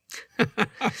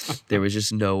 There was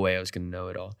just no way I was going to know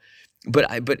it all.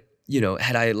 But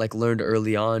had I learned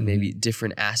early on maybe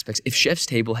different aspects, if Chef's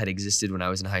Table had existed when I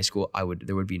was in high school,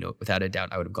 there would be without a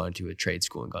doubt, I would have gone to a trade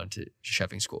school and gone to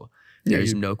chefing school.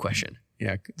 There's no question.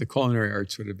 Yeah, the culinary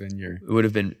arts would have been it would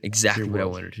have been exactly what I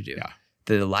wanted to do. Yeah.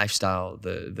 The lifestyle,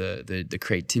 the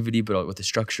creativity, but with the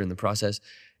structure and the process,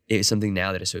 is something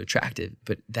now that is so attractive.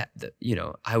 But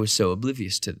I was so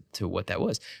oblivious to what that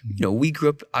was. Mm-hmm. We grew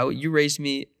up. You raised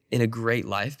me in a great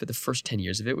life, but the first 10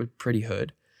 years of it were pretty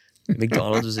hood.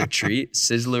 McDonald's was a treat.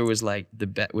 Sizzler was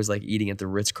like eating at the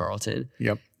Ritz-Carlton.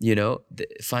 Yep.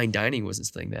 Fine dining wasn't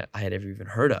something that I had ever even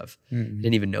heard of. Mm-hmm.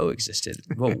 Didn't even know existed.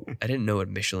 Well, I didn't know what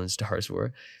Michelin stars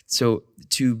were. So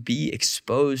to be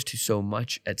exposed to so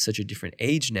much at such a different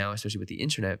age now, especially with the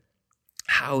internet,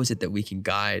 how is it that we can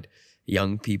guide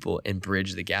young people and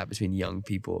bridge the gap between young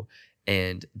people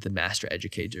and the master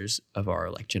educators of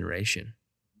our generation?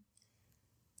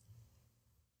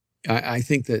 I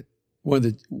think that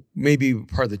maybe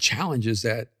part of the challenge is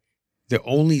that the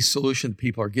only solution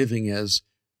people are giving is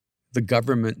the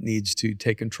government needs to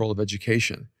take control of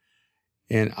education.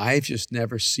 And I've just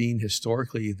never seen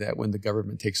historically that when the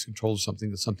government takes control of something,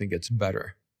 that something gets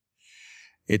better.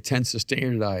 It tends to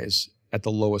standardize at the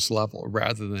lowest level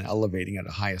rather than elevating at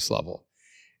the highest level.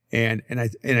 And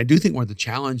I do think one of the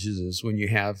challenges is when you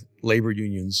have labor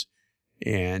unions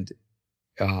and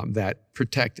that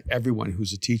protect everyone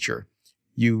who's a teacher,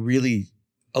 you really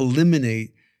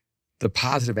eliminate the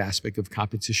positive aspect of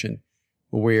competition,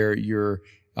 where you're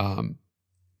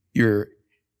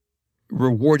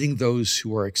rewarding those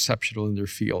who are exceptional in their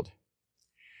field,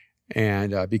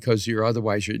 and because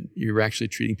otherwise you're actually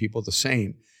treating people the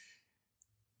same.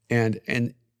 And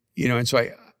so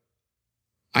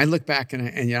I look back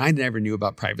and I never knew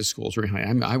about private schools or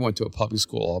anything. I went to a public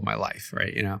school all my life,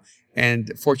 right?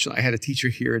 And fortunately, I had a teacher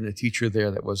here and a teacher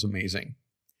there that was amazing.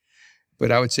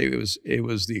 But I would say it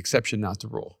was the exception, not the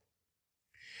rule.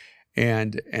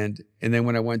 And then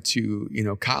when I went to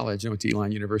college, I went to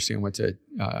Elon University, I went to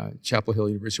Chapel Hill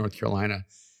University, North Carolina.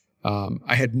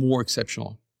 I had more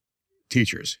exceptional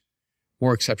teachers,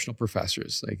 more exceptional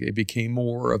professors. It became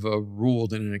more of a rule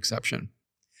than an exception.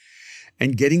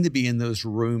 And getting to be in those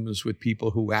rooms with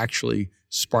people who actually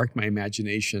sparked my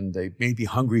imagination, they made me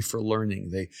hungry for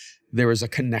learning. There was a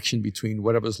connection between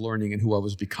what I was learning and who I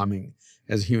was becoming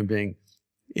as a human being.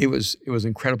 It was an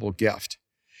incredible gift.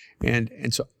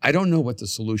 And so I don't know what the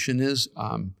solution is.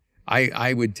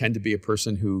 I would tend to be a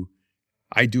person who,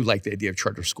 I do like the idea of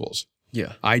charter schools.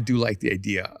 Yeah. I do like the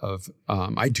idea of,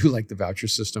 I do like the voucher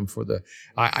system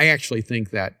I actually think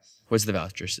that What's the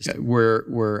voucher system?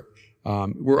 We're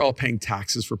all paying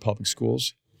taxes for public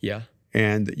schools. Yeah.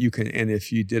 And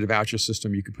if you did a voucher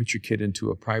system, you could put your kid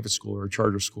into a private school or a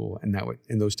charter school, and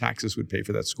those taxes would pay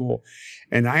for that school.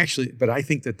 And I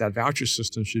think that voucher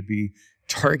system should be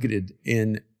targeted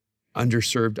in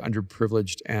underserved,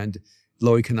 underprivileged, and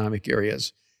low economic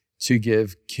areas to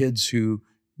give kids who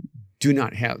do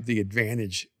not have the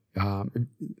advantage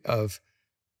of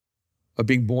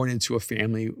being born into a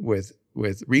family with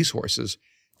resources.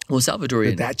 Well,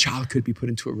 Salvadorian. That child could be put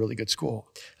into a really good school.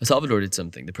 El Salvador did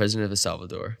something. The president of El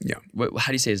Salvador. Yeah. How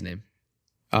do you say his name?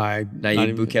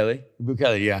 Nayib Bukele.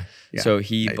 Bukele, yeah. So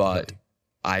he bought.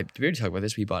 We already talked about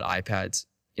this. He bought iPads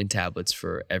and tablets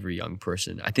for every young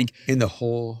person. I think in the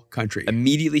whole country.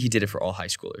 Immediately he did it for all high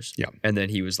schoolers. Yeah. And then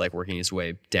he was like working his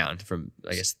way down from,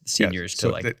 I guess, seniors to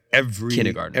like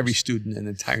kindergartners. Every student in the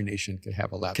entire nation could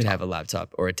have a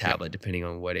laptop. Or a tablet, depending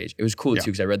on what age. It was cool too,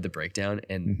 because I read the breakdown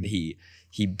and he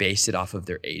based it off of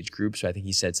their age group. So I think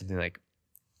he said something like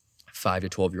 5 to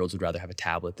 12-year-olds would rather have a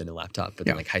tablet than a laptop, but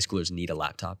then like high schoolers need a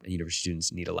laptop and university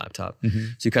students need a laptop. So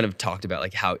he kind of talked about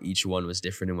like how each one was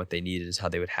different and what they needed is how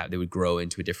they would grow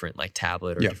into a different like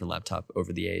tablet or a different laptop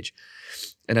over the age.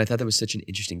 And I thought that was such an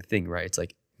interesting thing, right? It's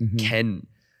like, I'm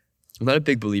not a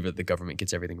big believer that the government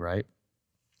gets everything right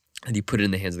and you put it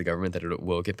in the hands of the government that it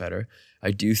will get better.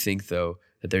 I do think though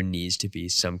that there needs to be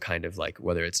some kind of like,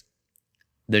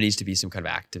 there needs to be some kind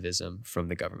of activism from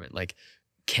the government. Like,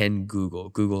 can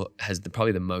Google has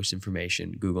probably the most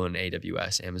information, Google and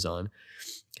AWS, Amazon,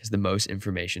 has the most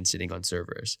information sitting on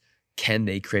servers. Can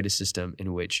they create a system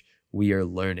in which we are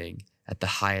learning at the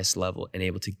highest level and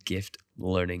able to gift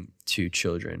learning to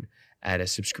children at a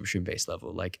subscription-based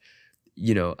level? Like,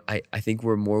 I think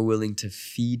we're more willing to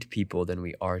feed people than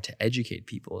we are to educate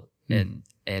people. And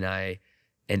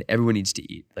everyone needs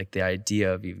to eat. Like the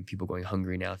idea of even people going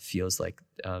hungry now feels like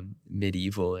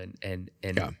medieval and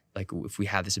like if we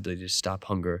have this ability to stop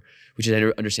hunger, which I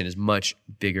understand is much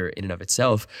bigger in and of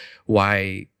itself,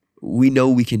 why we know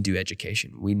we can do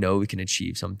education. We know we can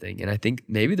achieve something. And I think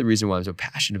maybe the reason why I'm so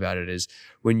passionate about it is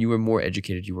when you were more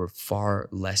educated, you were far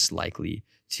less likely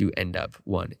to end up,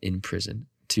 one, in prison,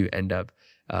 to end up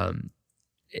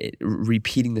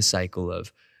repeating the cycle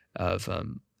of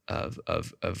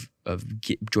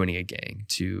joining a gang,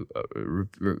 to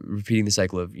repeating the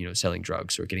cycle of selling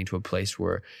drugs or getting to a place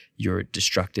where you're a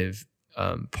destructive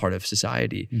part of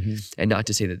society. And not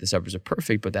to say that the suburbs are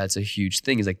perfect, but that's a huge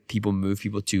thing. Is like people move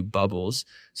people to bubbles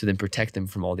so then protect them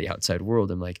from all the outside world.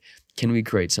 I'm like, can we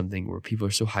create something where people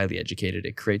are so highly educated,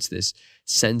 it creates this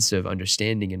sense of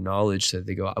understanding and knowledge so that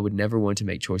they go, I would never want to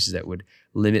make choices that would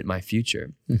limit my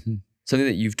future. Something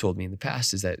that you've told me in the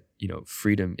past is that,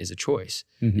 freedom is a choice.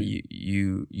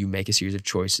 You make a series of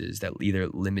choices that either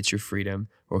limits your freedom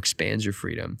or expands your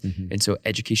freedom. And so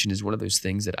education is one of those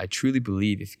things that I truly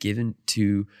believe if given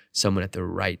to someone at the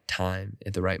right time,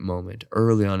 at the right moment,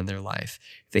 early on in their life,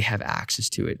 if they have access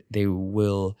to it, they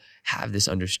will have this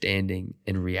understanding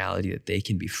and reality that they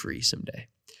can be free someday.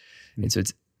 And so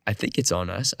I think it's on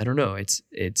us. I don't know.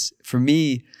 It's for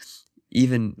me,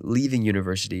 even leaving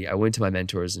university, I went to my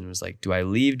mentors and was like, do I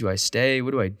leave? Do I stay?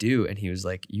 What do I do? And he was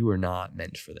like, you are not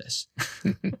meant for this.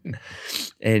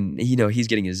 And, he's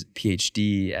getting his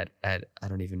PhD at I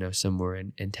don't even know, somewhere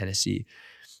in Tennessee.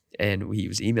 And he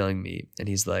was emailing me and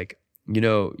he's like,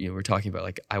 we're talking about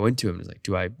like, I went to him and was like,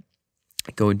 do I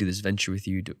go and do this venture with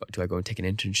you? Do I go and take an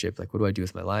internship? Like, what do I do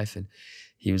with my life? And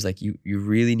he was like, you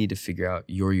really need to figure out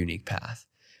your unique path.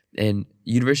 And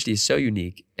university is so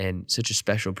unique and such a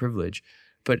special privilege,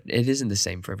 but it isn't the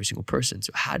same for every single person.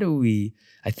 So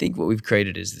I think what we've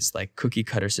created is this like cookie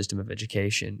cutter system of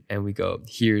education, and we go,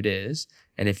 here it is.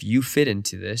 And if you fit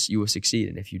into this, you will succeed.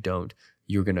 And if you don't,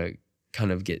 you're going to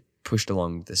kind of get pushed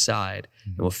along the side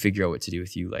and we'll figure out what to do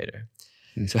with you later.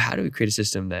 So how do we create a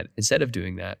system that instead of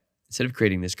doing that, instead of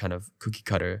creating this kind of cookie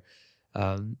cutter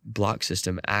block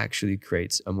system, actually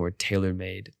creates a more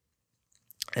tailor-made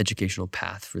educational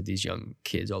path for these young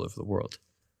kids all over the world?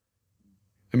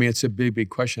 I mean, it's a big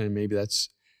question, and maybe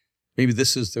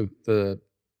this is the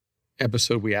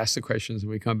episode we ask the questions and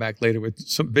we come back later with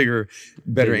some better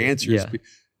answers.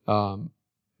 Yeah.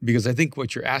 Because I think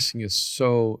what you're asking is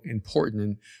so important,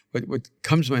 and what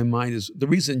comes to my mind is the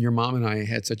reason your mom and I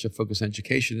had such a focus on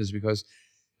education is because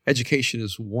education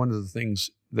is one of the things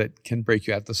that can break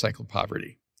you out of the cycle of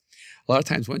poverty. A lot of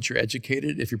times, once you're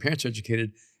educated, if your parents are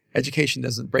educated, education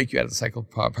doesn't break you out of the cycle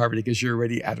of poverty because you're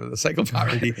already out of the cycle of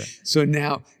poverty. Right. So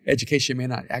now education may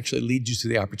not actually lead you to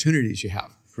the opportunities you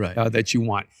have that you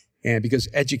want. And because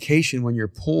education, when you're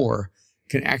poor,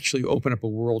 can actually open up a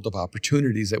world of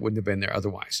opportunities that wouldn't have been there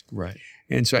otherwise. Right.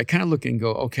 And so I kind of look and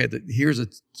go, okay, here's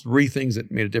three things that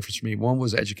made a difference for me. One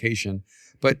was education,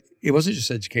 but it wasn't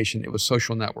just education, it was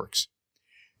social networks.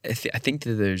 I think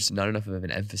that there's not enough of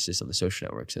an emphasis on the social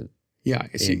networks in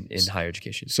higher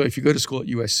education. So if you go to school at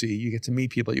USC, you get to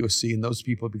meet people at USC, and those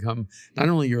people become not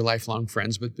only your lifelong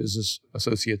friends, but business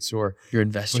associates or your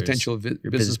investors, potential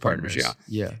your business partners.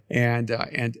 Yeah.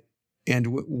 And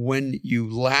when you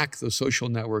lack those social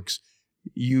networks,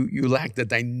 you lack the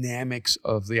dynamics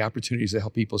of the opportunities that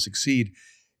help people succeed.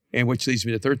 And which leads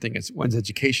me to the third thing. One's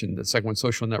education. The second one's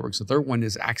social networks. The third one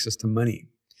is access to money,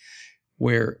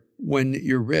 where when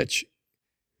you're rich,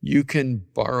 you can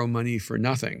borrow money for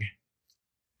nothing.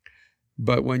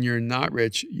 But when you're not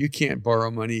rich, you can't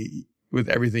borrow money with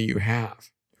everything you have.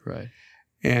 Right.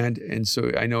 And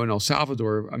so I know in El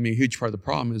Salvador, I mean, a huge part of the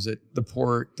problem is that the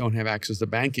poor don't have access to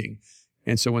banking.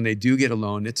 And so when they do get a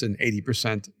loan, it's an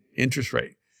 80% interest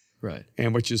rate. Right.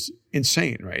 And which is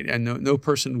insane, right? And no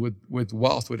person with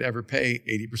wealth would ever pay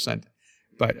 80%.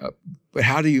 But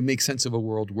how do you make sense of a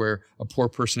world where a poor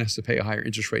person has to pay a higher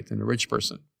interest rate than a rich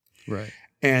person? Right.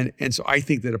 And so I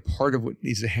think that a part of what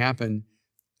needs to happen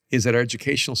is that our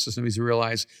educational system needs to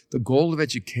realize the goal of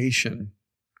education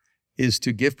is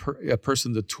to give a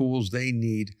person the tools they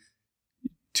need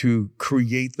to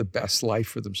create the best life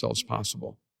for themselves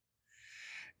possible.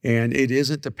 And it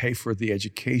isn't to pay for the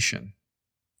education.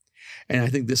 And I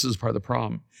think this is part of the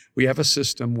problem. We have a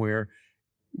system where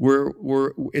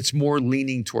it's more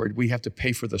leaning toward we have to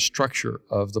pay for the structure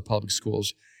of the public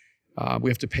schools. We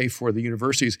have to pay for the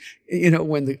universities. You know,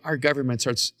 when our government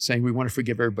starts saying we want to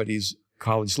forgive everybody's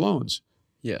college loans.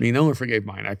 Yeah. I mean, no one forgave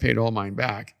mine. I paid all mine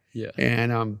back. Yeah.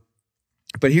 And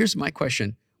but here's my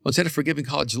question. Well, instead of forgiving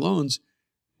college loans,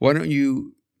 why don't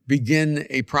you begin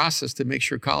a process to make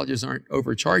sure colleges aren't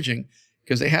overcharging,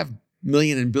 because they have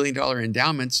million and billion dollar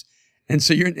endowments. And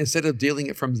so instead of dealing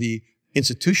it from the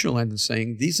institutional end and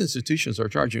saying these institutions are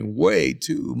charging way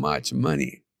too much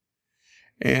money.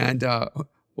 And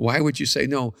why would you say,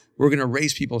 no, we're going to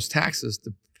raise people's taxes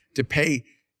to pay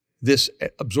this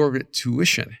absorbent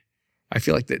tuition? I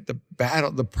feel like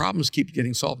the problems keep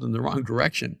getting solved in the wrong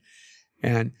direction.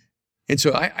 And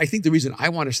so I think the reason I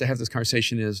want us to have this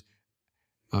conversation is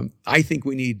I think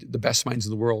we need the best minds in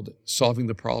the world solving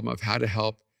the problem of how to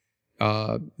help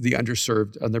the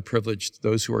underserved, underprivileged,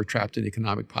 those who are trapped in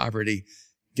economic poverty,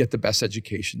 get the best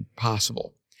education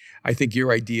possible. I think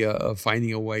your idea of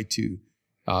finding a way to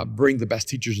bring the best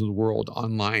teachers in the world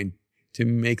online to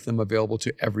make them available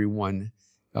to everyone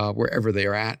wherever they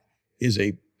are at is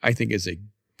a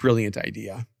brilliant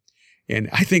idea. And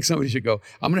I think somebody should go,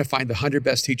 I'm going to find the 100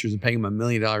 best teachers and pay them $1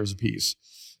 million a piece.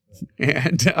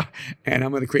 And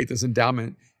I'm going to create this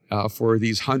endowment for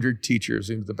these 100 teachers,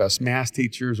 the best math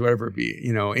teachers, whatever it be,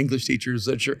 English teachers,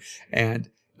 literature, and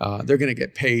they're going to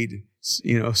get paid,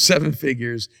 7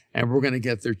 figures, and we're going to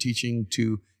get their teaching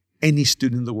to any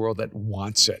student in the world that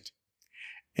wants it.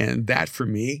 And that, for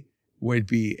me, would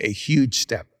be a huge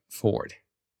step forward.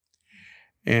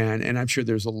 And I'm sure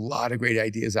there's a lot of great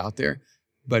ideas out there,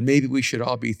 but maybe we should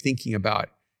all be thinking about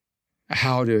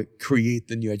how to create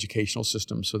the new educational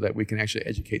system so that we can actually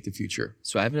educate the future.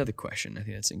 So I have another question. I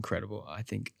think that's incredible. I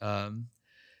think,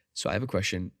 so I have a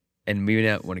question, and maybe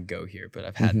not want to go here, but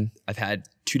I've had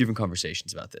 2 different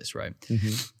conversations about this, right?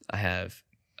 Mm-hmm. I have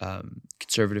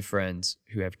conservative friends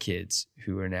who have kids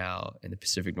who are now in the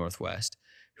Pacific Northwest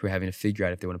who are having to figure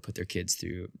out if they want to put their kids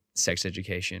through sex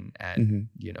education at,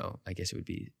 I guess it would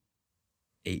be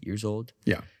 8 years old.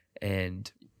 Yeah.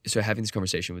 And so having this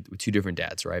conversation with 2 different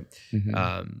dads, right?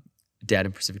 Mm-hmm. Dad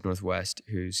in Pacific Northwest,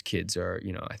 whose kids are,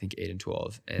 I think 8 and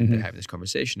 12. And they're having this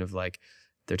conversation of like,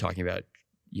 they're talking about,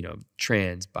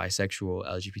 trans, bisexual,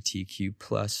 LGBTQ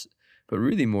plus, but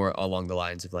really more along the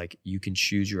lines of like, you can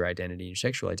choose your identity, your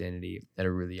sexual identity at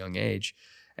a really young age.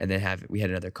 And then we had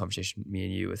another conversation, me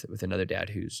and you, with another dad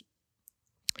who's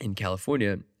in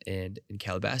California and in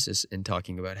Calabasas, and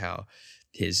talking about how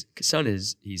his son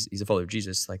he's a follower of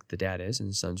Jesus, like the dad is, and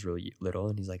his son's really little,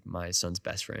 and he's like, my son's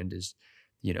best friend is,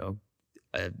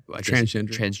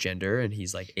 transgender, and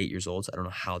he's like 8 years old. So I don't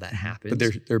know how that happens.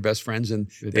 But they're best friends, and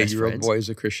the 8-year-old boy is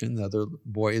a Christian, the other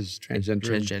boy is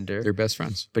transgender. They're best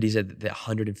friends. But he said that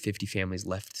 150 families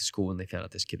left the school when they found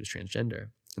out this kid was transgender,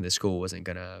 and the school wasn't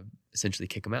gonna essentially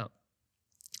kick him out.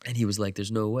 And he was like,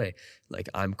 there's no way. Like,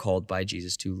 I'm called by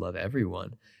Jesus to love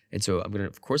everyone. And so I'm going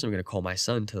to call my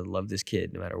son to love this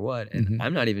kid no matter what. And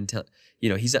I'm not even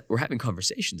we're having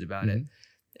conversations about it.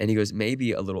 And he goes,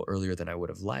 maybe a little earlier than I would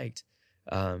have liked.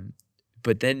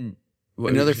 But then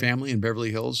another family in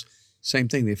Beverly Hills, same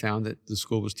thing. They found that the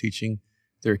school was teaching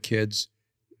their kids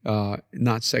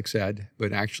not sex ed,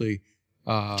 but actually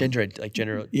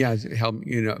General. Yeah, help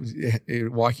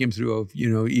walking him through of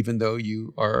even though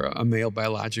you are a male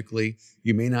biologically,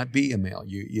 you may not be a male.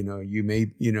 You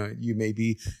may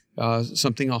be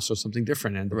something else or something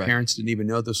different, and the Right. parents didn't even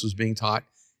know this was being taught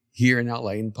here in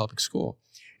LA in public school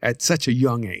at such a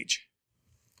young age.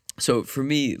 So for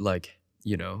me, like,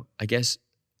 I guess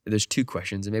there's two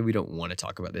questions, and maybe we don't want to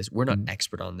talk about this. We're not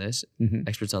experts on this, and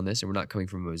we're not coming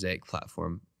from a Mosaic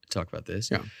platform to talk about this.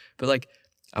 Yeah. But like,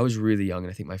 I was really young,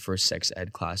 and I think my first sex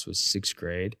ed class was 6th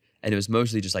grade, and it was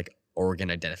mostly just like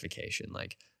organ identification,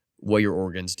 like what your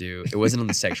organs do. It wasn't on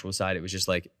the sexual side. It was just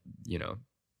like,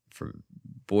 for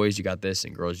boys you got this,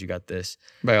 and girls you got this.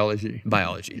 Biology.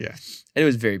 Yeah. And it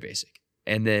was very basic.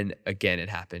 And then again, it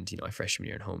happened, my freshman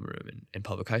year in homeroom in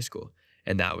public high school.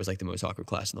 And that was like the most awkward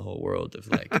class in the whole world of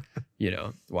like,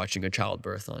 watching a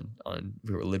childbirth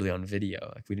we were literally on video.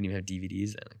 Like we didn't even have DVDs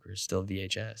then. Like we were still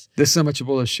VHS. This is how much a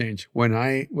world has changed. When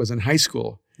I was in high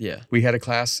school, Yeah. we had a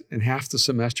class in half the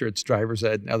semester it's driver's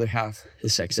ed, the other half The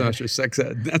sex ed. semester sex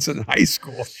ed. That's in high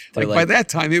school. They're By like- that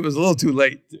time, it was a little too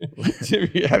late to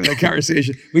be having that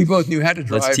conversation. We both knew how to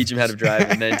drive. Let's teach them how to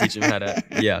drive and then teach them how to,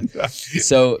 yeah.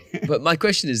 So, but my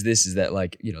question is this, is that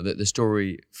like, the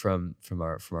story from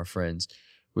our friends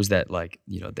was that like,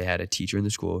 they had a teacher in the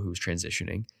school who was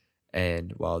transitioning,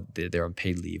 and while they're on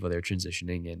paid leave while they're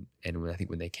transitioning, and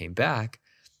when they came back,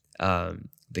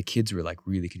 the kids were like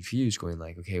really confused, going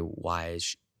like, okay, why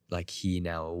is like he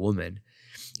now a woman?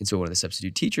 And so one of the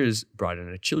substitute teachers brought in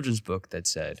a children's book that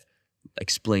said,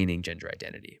 explaining gender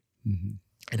identity Mhm.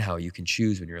 and how you can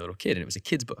choose when you're a little kid. And it was a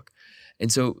kid's book.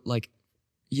 And so like,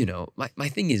 my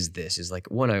thing is this, is like,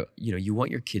 one, you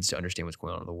want your kids to understand what's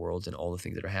going on in the world and all the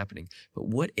things that are happening, but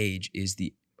what age is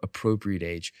the appropriate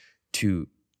age to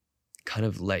kind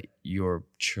of let your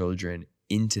children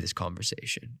into this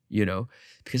conversation,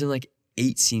 because I'm like,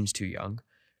 8 seems too young.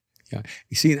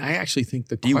 You see, and I actually think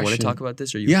the Do you question... want to talk about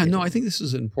this? Or are you Yeah, okay no, with I it? think this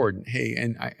is important. Hey,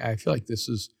 and I feel like this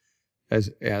is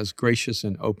as gracious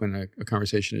and open a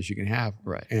conversation as you can have.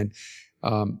 Right. And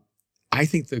I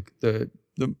think the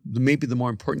maybe the more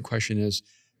important question is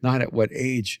not at what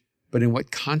age, but in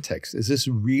what context. Is this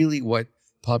really what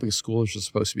public schools are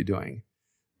supposed to be doing?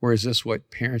 Or is this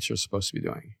what parents are supposed to be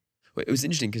doing? Well, it was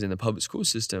interesting because in the public school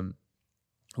system,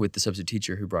 with the substitute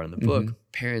teacher who brought in the book,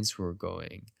 parents were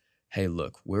going, hey,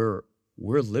 look, we're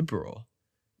liberal,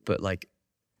 but like,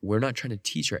 we're not trying to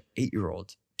teach our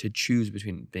 8-year-old to choose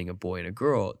between being a boy and a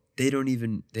girl. They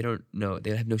don't know,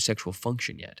 they have no sexual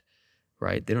function yet,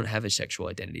 right? They don't have a sexual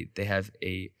identity. They're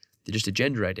just a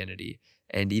gender identity.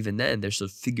 And even then, they're still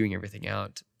figuring everything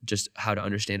out, just how to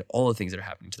understand all the things that are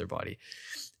happening to their body.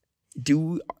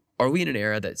 Are we in an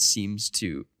era that seems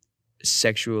to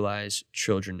sexualize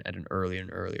children at an earlier and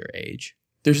earlier age?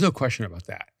 There's no question about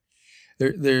that.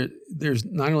 There's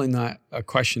not only not a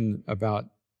question about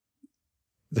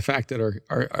the fact that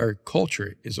our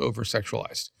culture is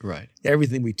over-sexualized. Right.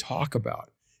 Everything we talk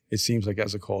about, it seems like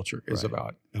as a culture, is Right.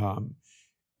 about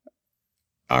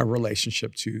our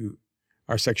relationship to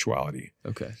our sexuality.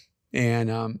 Okay.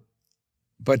 And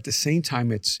but at the same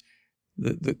time, it's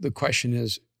the question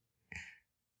is,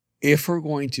 if we're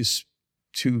going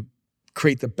to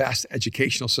create the best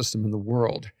educational system in the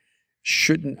world,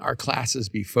 shouldn't our classes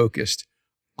be focused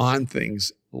on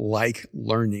things like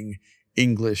learning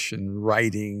English and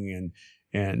writing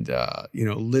and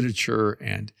literature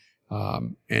and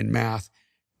math?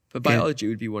 But biology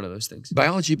would be one of those things.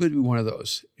 Biology would be one of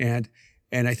those, and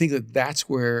I think that's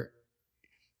where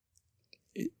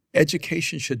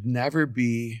education should never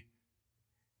be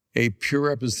a pure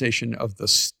representation of the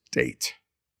state.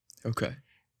 Okay.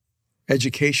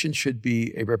 Education should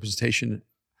be a representation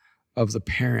of the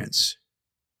parents.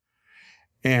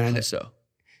 And How so?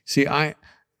 see, I'm.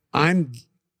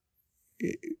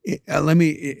 Let me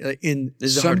in.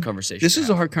 This is a hard conversation. This to is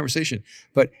a have. hard conversation,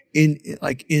 but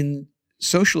in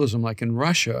socialism, like in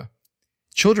Russia,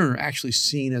 children are actually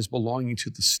seen as belonging to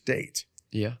the state,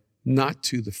 Yeah. not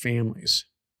to the families.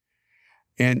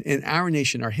 And in our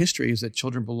nation, our history is that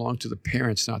children belong to the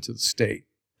parents, not to the state.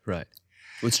 Right.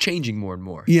 Well, it's changing more and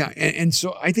more. Yeah, and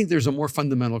so I think there's a more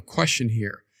fundamental question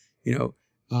here.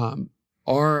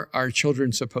 Are our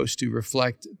children supposed to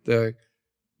reflect the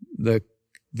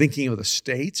thinking of the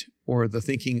state or the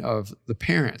thinking of the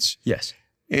parents? Yes.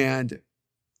 And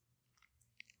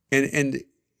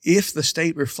if the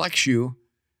state reflects you,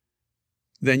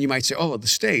 then you might say, "Oh, the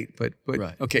state." But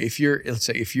Right. okay, let's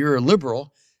say if you're a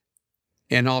liberal,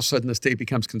 and all of a sudden the state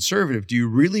becomes conservative, do you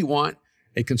really want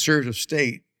a conservative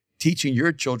state teaching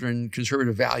your children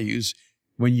conservative values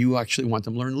when you actually want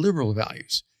them to learn liberal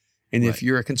values? And Right. if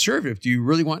you're a conservative, do you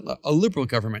really want a liberal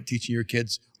government teaching your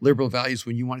kids liberal values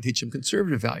when you want to teach them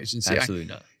conservative values? And Absolutely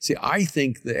not. I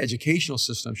think the educational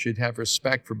system should have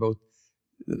respect for both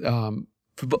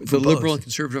For the liberal both. and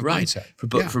conservative Right. mindset. For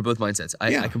both Yeah. for both mindsets.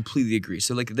 Yeah. I completely agree.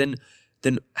 So like then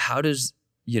how does,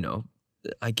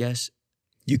 I guess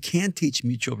You can't teach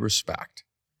mutual respect.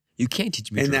 you can't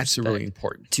teach mutual And that's respect. really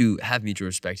important. To have mutual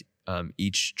respect,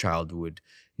 each child would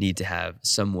need to have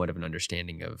somewhat of an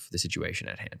understanding of the situation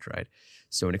at hand, right?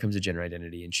 So when it comes to gender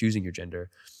identity and choosing your gender,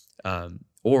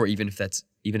 or even if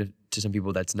to some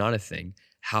people that's not a thing,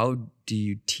 how do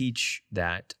you teach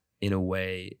that in a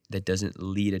way that doesn't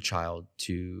lead a child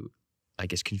to, I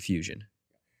guess, confusion?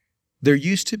 There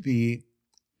used to be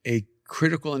a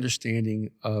critical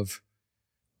understanding of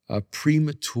a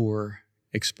premature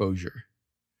exposure,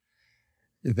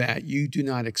 that you do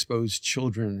not expose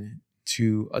children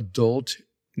to adult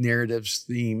narratives,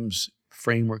 themes,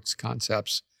 frameworks,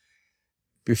 concepts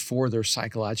before they're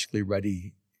psychologically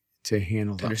ready to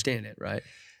handle To them. understand it, right?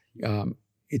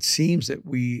 It seems that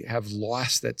we have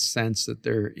lost that sense that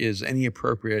there is any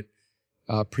appropriate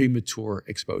premature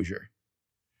exposure.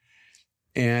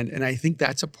 And I think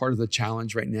that's a part of the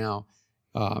challenge right now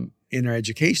in our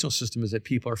educational system, is that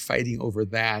people are fighting over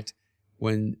that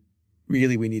when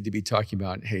really we need to be talking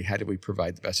about, hey, how do we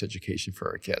provide the best education for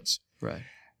our kids? Right.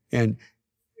 And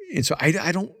so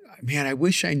I don't, man, I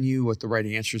wish I knew what the right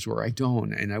answers were. I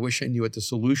don't. And I wish I knew what the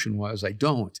solution was. I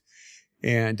don't.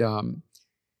 And,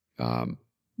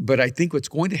 but I think what's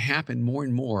going to happen more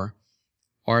and more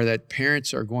are that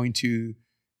parents are going to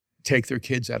take their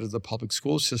kids out of the public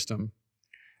school system,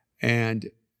 and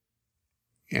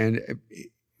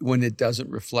when it doesn't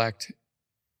reflect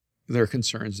their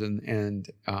concerns, and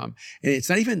it's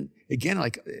not even, again,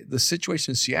 like the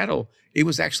situation in Seattle, it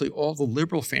was actually all the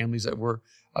liberal families that were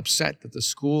upset that the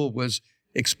school was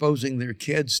exposing their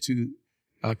kids to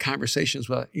conversations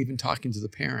without even talking to the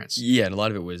parents. Yeah, and a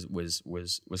lot of it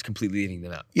was completely leaving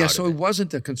them out. Yeah, out so of it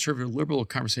wasn't a conservative liberal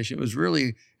conversation. It was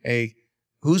really a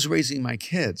who's raising my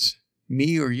kids,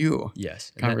 me or you,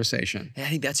 Yes. conversation. And I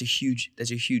think that's a huge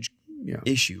Yeah.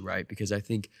 issue, right? Because I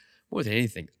think more than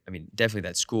anything, I mean, definitely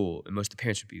that school and most of the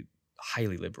parents would be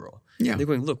highly liberal. Yeah. They're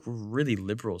going, look, we're really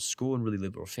liberal school and really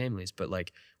liberal families, but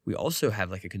like we also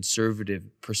have like a conservative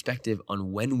perspective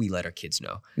on when we let our kids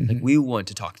know. Like Mhm. we want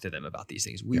to talk to them about these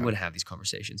things. We Yeah. want to have these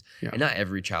conversations. Yeah. And not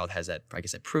every child has that, I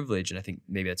guess, that privilege. And I think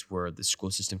maybe that's where the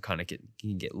school system kind of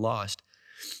can get lost.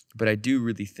 But I do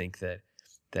really think that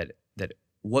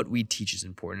what we teach is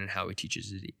important, and how we teach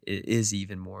is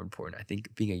even more important. I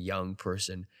think being a young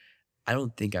person, I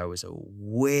don't think I was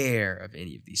aware of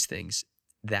any of these things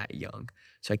that young.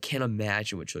 So I can't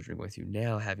imagine what children are going through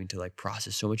now, having to like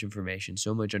process so much information,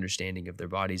 so much understanding of their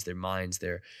bodies, their minds,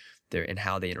 their and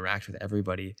how they interact with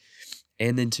everybody.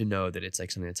 And then to know that it's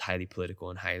like something that's highly political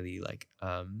and highly like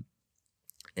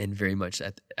and very much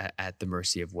at the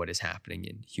mercy of what is happening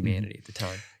in humanity at the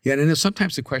time. Yeah, and then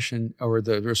sometimes the question or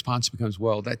the response becomes,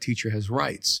 well, that teacher has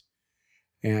rights.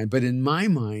 But in my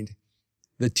mind,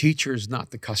 the teacher is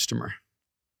not the customer.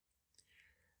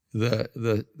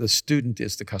 The student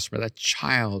is the customer. That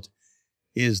child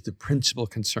is the principal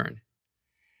concern.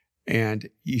 And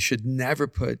you should never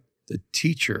put the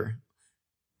teacher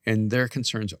and their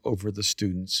concerns over the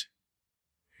students.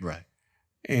 Right.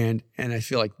 And I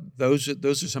feel like those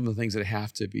are some of the things that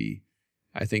have to be,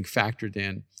 I think, factored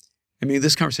in. I mean,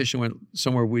 this conversation went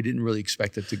somewhere we didn't really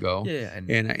expect it to go. Yeah.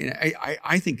 And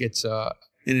I think it's an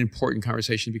important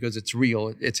conversation because it's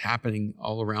real. It's happening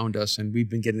all around us, and we've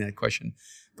been getting that question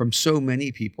from so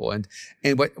many people. And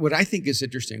what I think is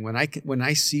interesting, when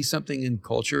I see something in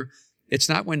culture, it's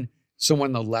not when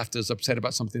someone on the left is upset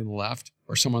about something on the left,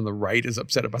 or someone on the right is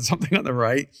upset about something on the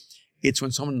right. It's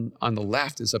when someone on the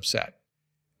left is upset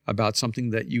about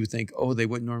something that you think, oh, they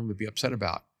wouldn't normally be upset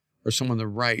about, or someone on the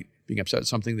right being upset at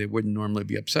something they wouldn't normally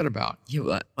be upset about. Yeah,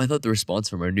 well, I thought the response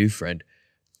from our new friend,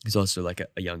 who's also like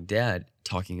a young dad,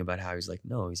 talking about how he's like,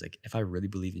 no, he's like, if I really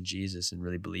believe in Jesus and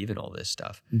really believe in all this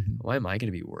stuff, why am I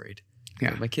going to be worried?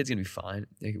 Yeah. Like, my kid's going to be fine.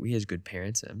 Like, he has good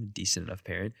parents. I'm a decent enough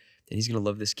parent. And he's going to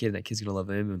love this kid, and that kid's going to love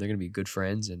him, and they're going to be good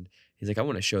friends. And he's like, I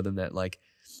want to show them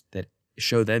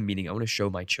show them, meaning I want to show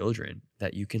my children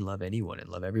that you can love anyone and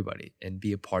love everybody and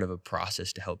be a part of a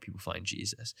process to help people find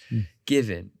Jesus.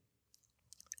 Given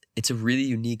it's a really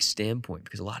unique standpoint,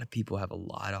 because a lot of people have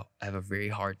a very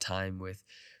hard time with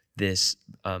this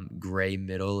gray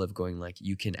middle of going like,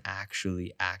 you can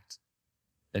actually act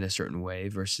in a certain way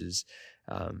versus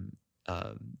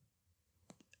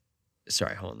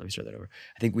sorry, hold on, let me start that over.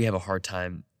 I think we have a hard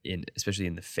time especially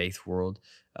in the faith world,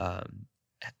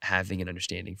 having an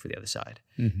understanding for the other side.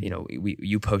 Mhm. You know,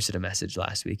 you posted a message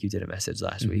last week. You did a message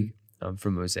last week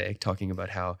from Mosaic talking about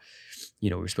how,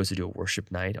 you know, we were supposed to do a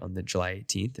worship night on the July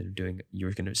 18th, and you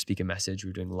were going to speak a message. We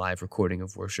were doing live recording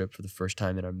of worship for the first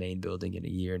time in our main building in a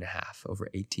year and a half, over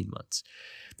 18 months.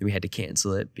 And we had to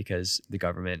cancel it because the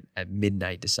government at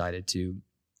midnight Saturday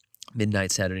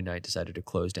night decided to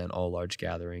close down all large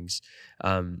gatherings.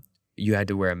 You had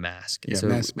to wear a mask. Yeah, so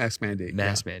mask mandate.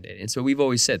 Mask mandate. And so we've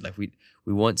always said, like, we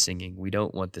want singing. We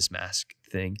don't want this mask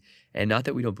thing. And not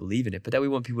that we don't believe in it, but that we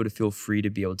want people to feel free to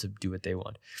be able to do what they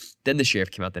want. Then the sheriff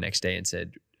came out the next day and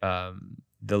said,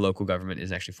 the local government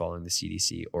isn't actually following the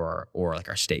CDC or like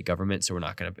our state government, so we're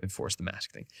not going to enforce the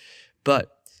mask thing. But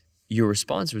your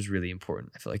response was really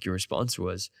important. I feel like your response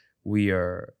was,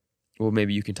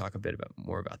 maybe you can talk a bit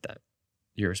more about that,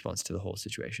 your response to the whole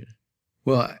situation.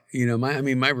 Well, you know,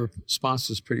 my response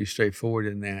was pretty straightforward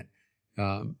in that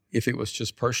if it was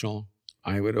just personal,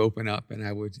 I would open up and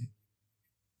I would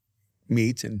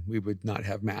meet, and we would not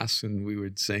have masks, and we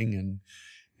would sing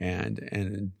and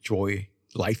enjoy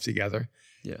life together.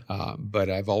 Yeah. But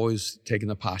I've always taken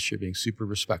the posture of being super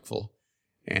respectful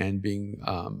and being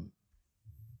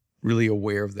really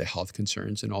aware of the health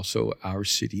concerns, and also our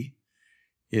city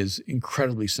is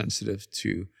incredibly sensitive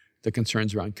to the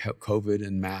concerns around COVID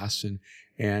and masks,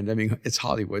 and I mean, it's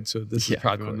Hollywood, so this is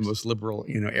probably one of the most liberal,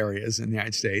 you know, areas in the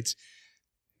United States.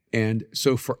 And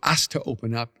so for us to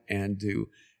open up and to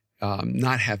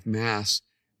not have masks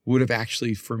would have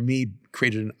actually, for me,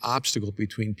 created an obstacle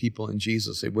between people and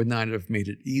Jesus. It would not have made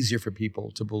it easier for people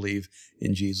to believe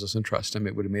in Jesus and trust him.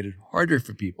 It would have made it harder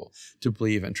for people to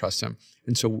believe and trust him.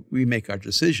 And so we make our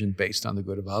decision based on the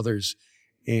good of others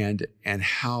and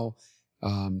how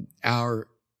our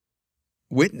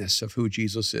witness of who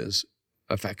Jesus is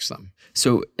affects them.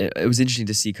 So it was interesting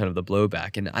to see kind of the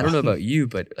blowback. And I don't know about you,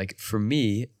 but like for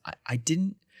me, I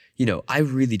didn't, you know, I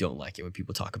really don't like it when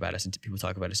people talk about us and people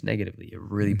talk about us negatively. It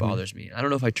really bothers me. I don't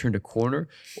know if I turned a corner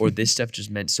or this stuff just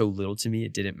meant so little to me.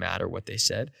 It didn't matter what they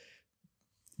said.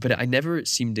 But I never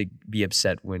seemed to be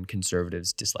upset when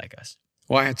conservatives dislike us.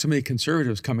 Well, I had so many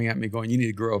conservatives coming at me going, you need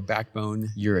to grow a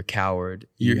backbone. You're a coward.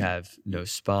 You have no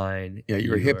spine. Yeah,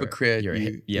 you're a hypocrite. You're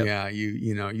you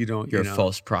don't. You're a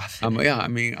false prophet. I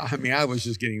mean, I was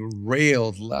just getting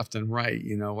railed left and right.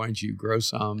 You know, why don't you grow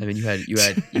some? I mean,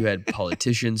 you had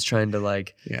politicians trying to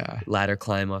like ladder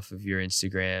climb off of your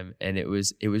Instagram, and it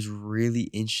was really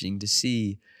interesting to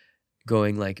see.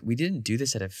 Going like, we didn't do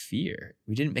this out of fear.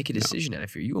 We didn't make a decision out of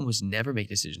fear. You almost never make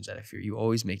decisions out of fear. You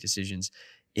always make decisions,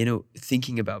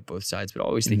 thinking about both sides, but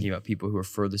always thinking about people who are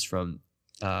furthest from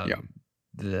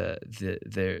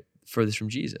the furthest from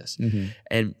Jesus.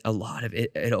 And a lot of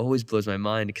it always blows my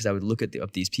mind because I would look at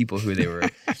these people who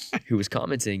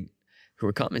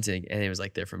were commenting, and it was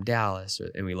like they're from Dallas,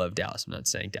 and we love Dallas. I'm not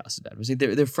saying Dallas is bad. I'm saying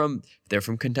they're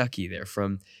from Kentucky, they're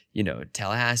from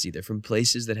Tallahassee, they're from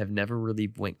places that have never really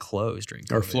went closed during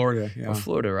COVID. Or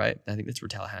Florida, right? I think that's where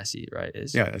Tallahassee, right,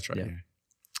 is. Yeah, that's right.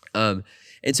 Yeah.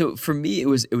 And so for me, it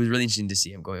was really interesting to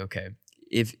see. I'm going, okay,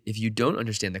 if you don't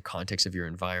understand the context of your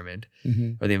environment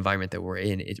or the environment that we're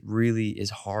in, it really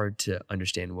is hard to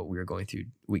understand what we are going through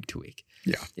week to week.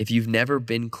 Yeah. If you've never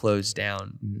been closed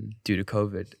down due to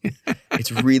COVID,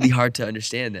 it's really hard to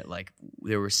understand that like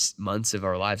there were months of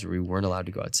our lives where we weren't allowed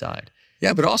to go outside.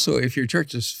 Yeah, but also if your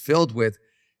church is filled with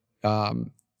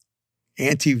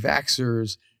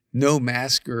anti-vaxxers,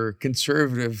 no-masker,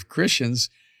 conservative Christians,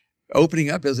 opening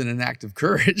up isn't an act of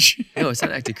courage. No, it's not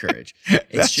an act of courage.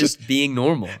 It's just being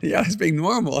normal. Yeah, it's being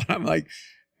normal. And I'm like,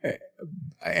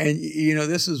 and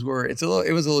this is where it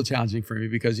was a little challenging for me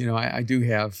because, I do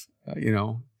have,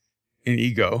 an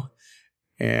ego.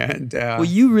 And well,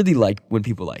 you really like when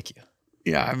people like you.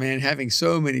 Yeah, I mean, having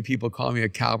so many people call me a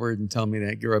coward and tell me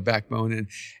that you're a backbone.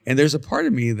 And there's a part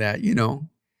of me that,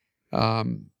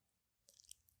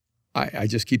 I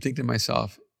just keep thinking to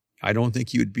myself, I don't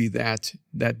think you'd be that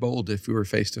bold if we were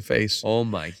face to face. Oh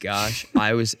my gosh.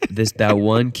 I was that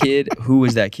one kid. Who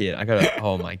was that kid?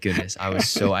 Oh my goodness. I was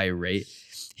so irate.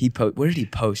 What did he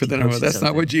post? But then that's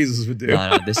not what Jesus would do.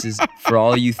 No, this is for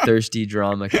all you thirsty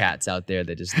drama cats out there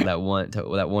that want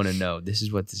to know. This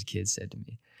is what this kid said to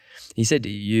me. He said to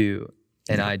you,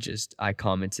 and I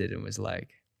commented and was like,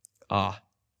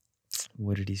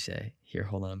 what did he say? Here,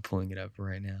 hold on, I'm pulling it up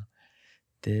right now.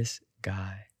 This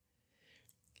guy.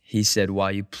 He said,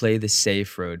 while you play the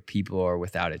safe road, people are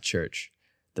without a church.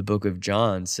 The book of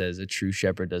John says a true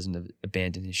shepherd doesn't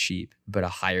abandon his sheep, but a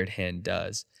hired hand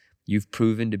does. You've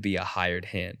proven to be a hired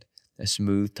hand, a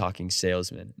smooth-talking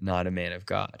salesman, not a man of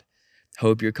God.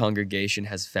 Hope your congregation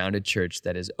has found a church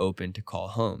that is open to call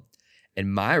home.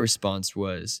 And my response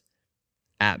was,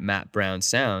 at Matt Brown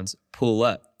Sounds, pull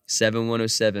up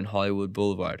 7107 Hollywood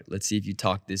Boulevard. Let's see if you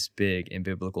talk this big and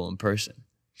biblical in person.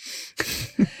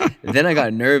 Then I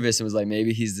got nervous and was like,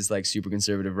 maybe he's this like super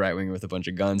conservative right winger with a bunch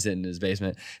of guns hidden in his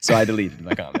basement. So I deleted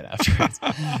my comment afterwards.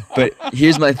 But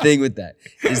here's my thing with that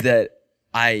is that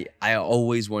I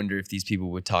always wonder if these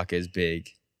people would talk as big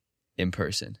in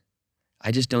person.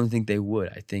 I just don't think they would.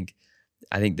 I think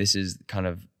this is kind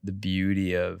of the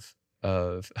beauty of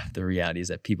the reality is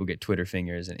that people get Twitter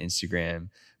fingers and Instagram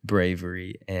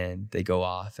bravery and they go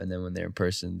off. And then when they're in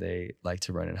person, they like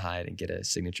to run and hide and get a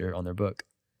signature on their book.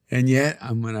 And yet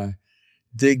I'm going to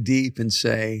dig deep and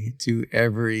say to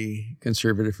every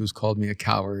conservative who's called me a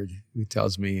coward, who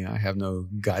tells me I have no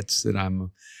guts, that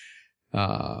I'm,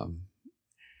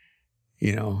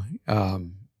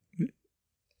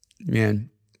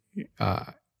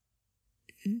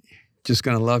 just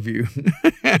going to love you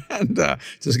and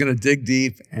just going to dig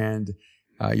deep and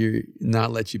you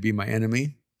not let you be my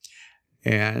enemy.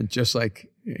 And just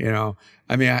like,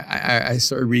 I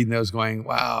started reading those going,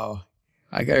 wow,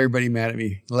 I got everybody mad at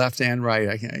me, left and right.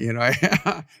 I can't,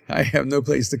 I have no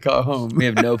place to call home. We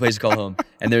have no place to call home.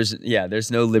 And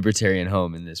there's no libertarian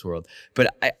home in this world.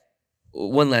 But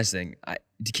one last thing,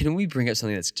 can we bring up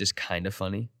something that's just kind of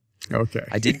funny? Okay.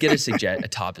 I did get a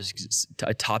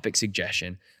topic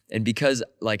suggestion. And because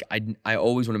like I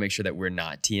always want to make sure that we're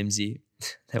not TMZ,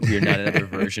 that we are not another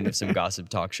version of some gossip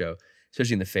talk show,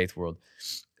 especially in the faith world.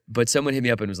 But someone hit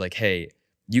me up and was like, hey,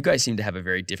 you guys seem to have a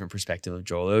very different perspective of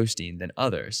Joel Osteen than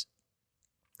others.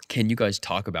 Can you guys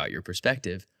talk about your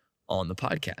perspective on the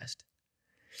podcast?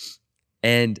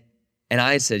 And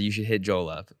I said you should hit Joel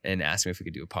up and ask him if we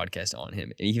could do a podcast on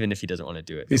him. And even if he doesn't want to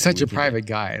do it. He's such a private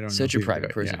guy. I don't know. Such a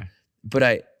private person. Yeah.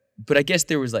 But I guess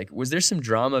there was there some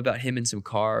drama about him in some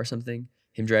car or something?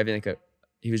 Him driving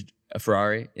he was a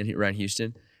Ferrari around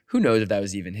Houston. Who knows if that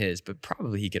was even his, but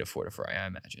probably he could afford a Ferrari, I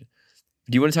imagine.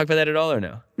 Do you want to talk about that at all or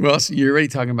no? Well, so you're already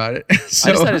talking about it. So,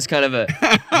 I just thought it was kind of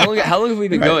how long have we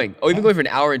been going? Oh, we've been going for an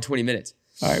hour and 20 minutes.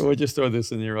 All right, we'll just throw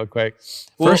this in there real quick.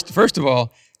 First of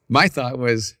all, my thought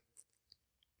was,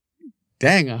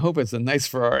 dang, I hope it's a nice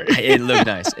Ferrari. It looked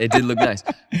nice. It did look nice.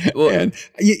 Well, and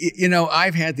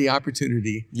I've had the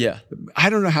opportunity. Yeah. I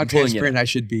don't know how transparent I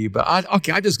should be, but I'm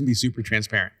just going to be super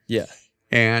transparent. Yeah.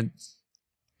 And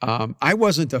I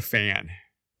wasn't a fan.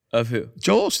 Of who?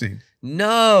 Joel Osteen.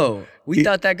 No. We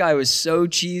thought that guy was so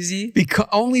cheesy.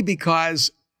 Only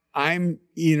because I'm,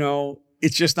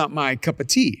 it's just not my cup of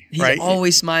tea. He's right?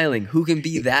 always smiling. Who can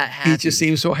be that happy? He just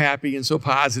seems so happy and so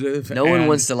positive. No one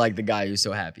wants to like the guy who's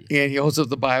so happy. And he holds up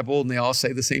the Bible, and they all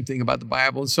say the same thing about the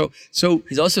Bible. And so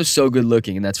he's also so good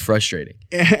looking, and that's frustrating.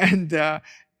 And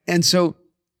so,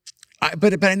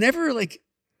 but I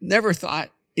never thought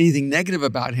anything negative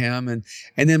about him. And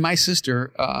then my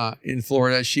sister in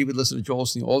Florida, she would listen to Joel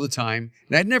Osteen all the time.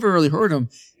 And I'd never really heard him.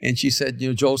 And she said,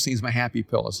 Joel Osteen's my happy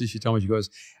pill. So she told me, she goes,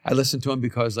 I listen to him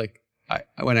because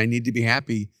when I need to be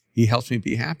happy, he helps me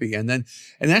be happy. And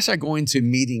I started going to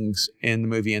meetings in the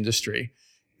movie industry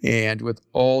and with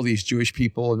all these Jewish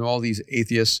people and all these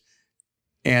atheists.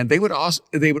 And they would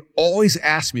always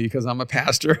ask me, because I'm a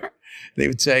pastor, they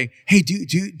would say, hey, do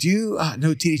you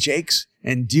know T.D. Jakes?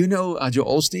 And do you know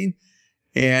Joel Osteen?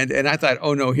 And I thought,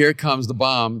 oh no, here comes the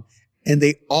bomb. And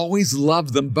they always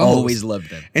loved them both. Always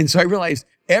loved them. And so I realized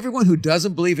everyone who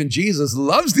doesn't believe in Jesus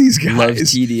loves these guys.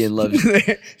 Loves TD and loves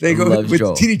they go loves with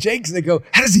Joel. T.D. Jakes and they go,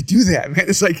 how does he do that, man?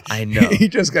 It's like, I know. He's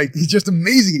just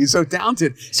amazing. He's so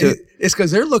talented. So it's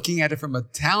because they're looking at it from a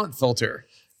talent filter.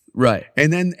 Right.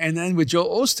 And then with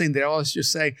Joel Osteen, they always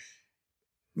just say,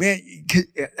 man,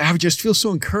 I would just feel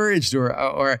so encouraged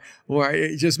or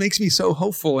it just makes me so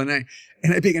hopeful. And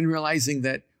I began realizing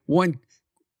that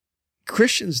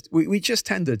Christians, we just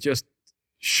tend to just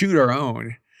shoot our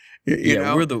own. You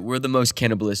know? We're the most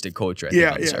cannibalistic culture, I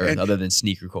think, on this earth, other than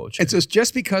sneaker culture. And so it's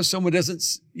just because someone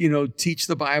doesn't, teach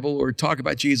the Bible or talk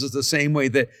about Jesus the same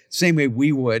way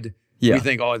we would, we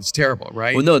think, oh, it's terrible,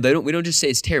 right? Well, no, we don't just say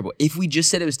it's terrible. If we just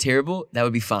said it was terrible, that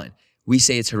would be fine. We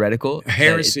say it's heretical,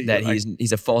 heresy, that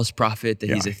he's a false prophet, that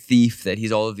he's a thief, that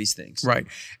he's all of these things. Right.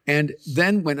 And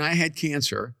then when I had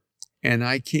cancer and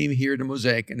I came here to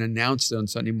Mosaic and announced it on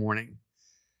Sunday morning,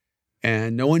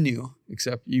 and no one knew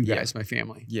except you guys, my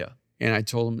family. Yeah. And I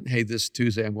told them, hey, this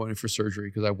Tuesday I'm going in for surgery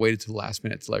because I waited till the last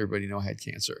minute to let everybody know I had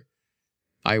cancer.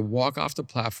 I walk off the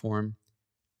platform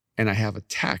and I have a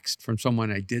text from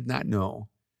someone I did not know,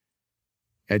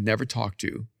 had never talked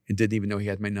to, and didn't even know he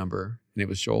had my number. And it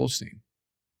was Joel Osteen.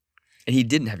 And he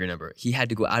didn't have your number. He had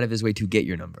to go out of his way to get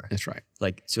your number. That's right.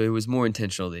 So it was more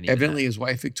intentional than evidently his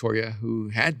wife, Victoria, who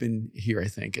had been here, I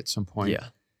think, at some point. Yeah.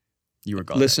 You were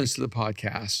gone. Listens to the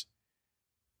podcast.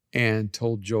 and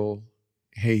told Joel,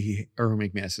 hey, Erwin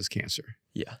McManus has cancer.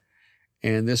 Yeah.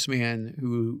 And this man,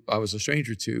 who I was a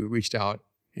stranger to, reached out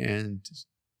and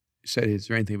said, is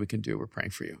there anything we can do? We're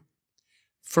praying for you.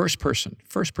 First person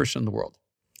in the world.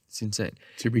 It's insane.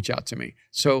 To reach out to me.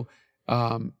 So,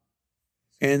 and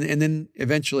then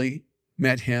eventually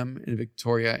met him in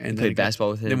Victoria. And played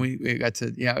basketball with him. Then we got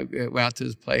to, went out to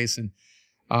his place. And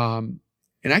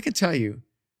I can tell you,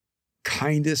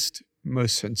 kindest,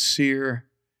 most sincere,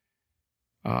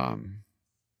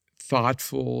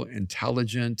 thoughtful,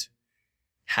 intelligent,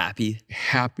 happy.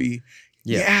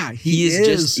 Yeah, he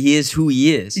is who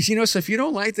he is. You know, so if you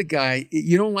don't like the guy,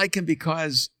 you don't like him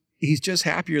because he's just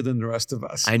happier than the rest of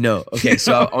us. I know. Okay,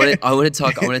 so I want to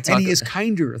talk. And he is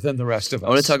kinder than the rest of us. I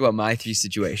want to talk about my 3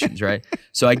 situations, right?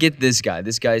 So I get this guy.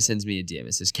 This guy sends me a DM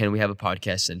and says, "Can we have a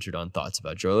podcast centered on thoughts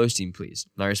about Joel Osteen, please?"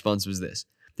 My response was this.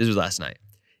 This was last night.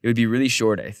 It would be really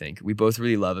short, I think. We both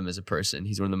really love him as a person.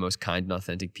 He's one of the most kind and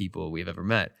authentic people we've ever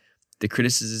met. The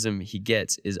criticism he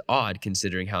gets is odd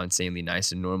considering how insanely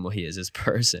nice and normal he is as a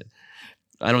person.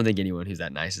 I don't think anyone who's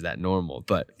that nice is that normal,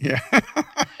 but yeah.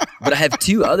 But I have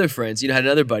 2 other friends. Had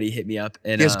another buddy hit me up,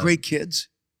 and he has great kids.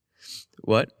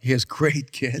 What? He has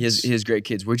great kids. He has great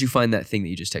kids. Where'd you find that thing that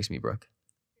you just texted me, Brooke?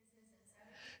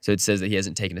 So it says that he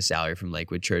hasn't taken a salary from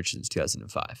Lakewood Church since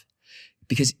 2005.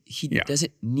 Because he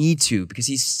doesn't need to, because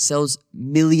he sells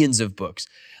millions of books.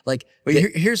 Like,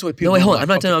 here's what people. No, wait, hold on.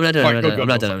 I'm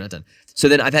not done. So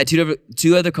then I've had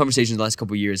 2 other conversations the last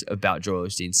couple of years about Joel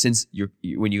Osteen since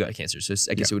when you got cancer. So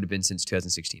I guess it would have been since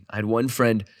 2016. I had one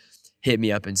friend hit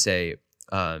me up and say,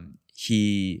 what do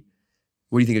you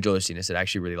think of Joel Osteen? I said, I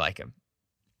actually really like him.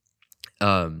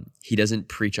 He doesn't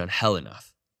preach on hell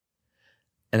enough.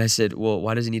 And I said, well,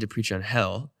 why does he need to preach on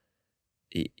hell?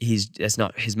 That's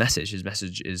not his message. His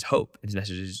message is hope. His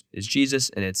message is Jesus,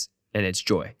 and it's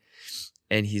joy.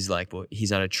 And he's like, well, he's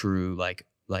not a true like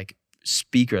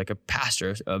speaker, like a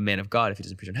pastor, a man of God, if he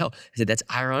doesn't preach on hell. I said, that's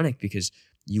ironic because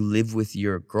you live with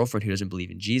your girlfriend who doesn't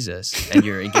believe in Jesus, and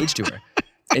you're engaged to her.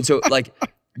 And so so I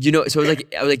was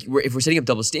like, if we're setting up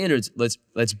double standards,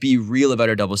 let's be real about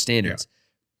our double standards. Yeah.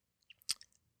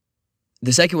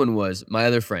 The second one was my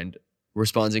other friend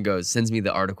responds and sends me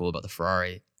the article about the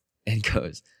Ferrari. And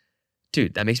goes,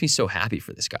 dude, that makes me so happy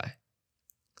for this guy.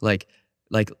 Like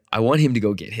I want him to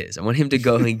go get his. I want him to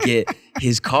go and get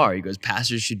his car. He goes,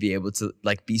 pastors should be able to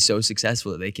be so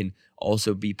successful that they can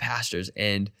also be pastors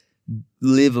and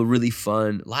live a really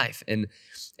fun life. And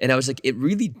I was like, it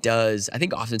really does. I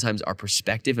think oftentimes our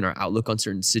perspective and our outlook on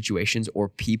certain situations or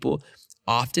people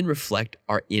often reflect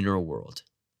our inner world.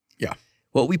 Yeah.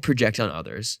 What we project on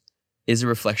others is a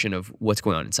reflection of what's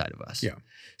going on inside of us. Yeah.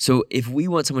 So if we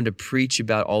want someone to preach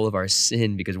about all of our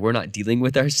sin because we're not dealing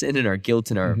with our sin and our guilt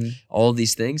and our all of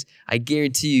these things, I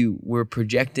guarantee you we're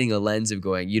projecting a lens of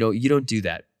going, you don't do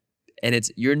that. And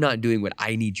you're not doing what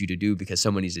I need you to do because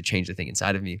someone needs to change the thing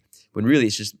inside of me, when really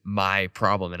it's just my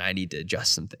problem and I need to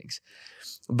adjust some things.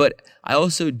 But I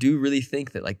also do really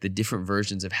think that the different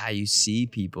versions of how you see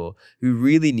people who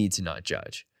really need to not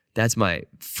judge. That's my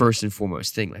first and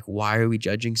foremost thing. Why are we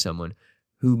judging someone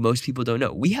who most people don't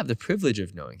know? We have the privilege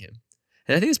of knowing him.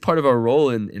 And I think it's part of our role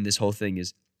in this whole thing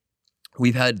is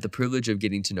we've had the privilege of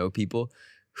getting to know people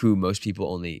who most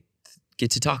people only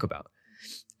get to talk about.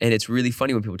 And it's really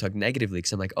funny when people talk negatively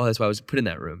because I'm like, oh, that's why I was put in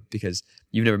that room, because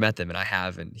you've never met them and I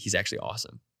have, and he's actually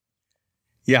awesome.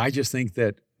 Yeah, I just think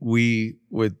that we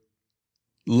would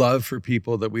love for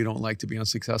people that we don't like to be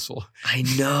unsuccessful. I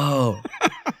know.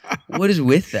 What is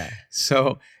with that?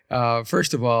 So,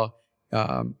 first of all,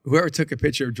 whoever took a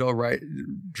picture of Joel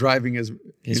driving his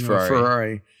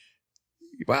Ferrari,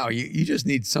 wow, you just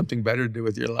need something better to do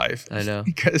with your life. I know.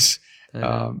 Because,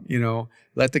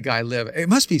 let the guy live. It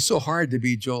must be so hard to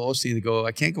be Joel Osteen to go,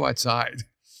 I can't go outside.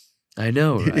 I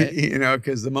know, right?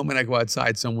 Because the moment I go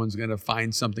outside, someone's going to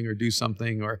find something or do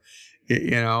something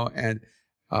and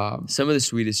some of the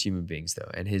sweetest human beings though.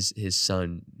 And his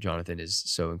son, Jonathan, is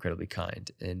so incredibly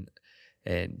kind,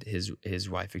 and his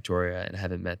wife Victoria, and I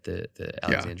haven't met the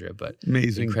Alexandria, but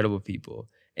amazing, incredible people.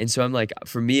 And so I'm like,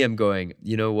 for me, I'm going,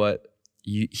 you know what?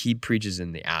 He preaches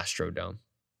in the Astrodome.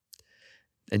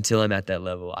 Until I'm at that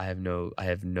level, I have no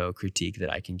critique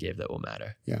that I can give that will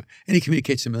matter. Yeah, and he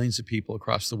communicates to millions of people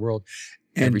across the world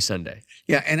every Sunday.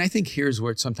 Yeah, and I think here's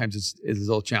where sometimes it's a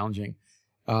little challenging.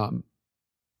 Joel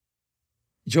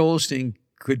Osteen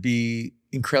could be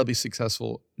incredibly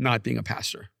successful not being a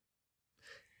pastor.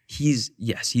 He's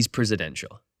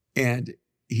presidential. And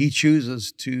he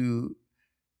chooses to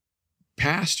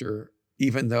pastor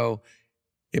even though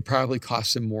it probably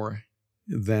costs him more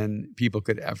than people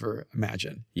could ever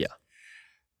imagine. Yeah.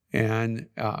 And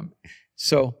I'm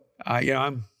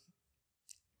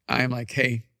I'm like,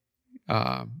 hey,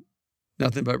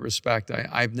 nothing but respect.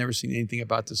 I've never seen anything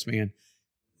about this man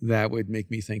that would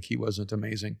make me think he wasn't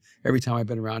amazing. Every time I've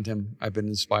been around him, I've been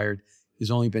inspired.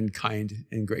 He's only been kind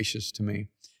and gracious to me.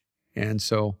 And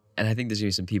so... And I think there's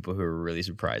going to be some people who are really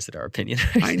surprised at our opinion.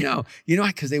 I know. You know,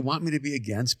 because they want me to be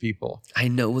against people. I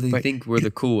know. Well, they think we're the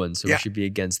cool ones, so yeah. we should be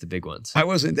against the big ones. I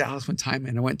was in Dallas one time,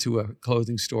 and I went to a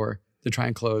clothing store to try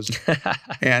and close.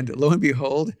 And lo and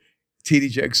behold, TD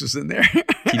Jakes is in there.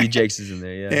 TD Jakes is in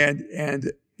there, yeah.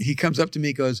 And he comes up to me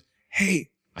and goes, hey.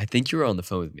 I think you were on the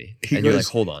phone with me. And you're like,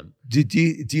 hold on. Do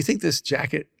you think this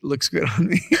jacket looks good on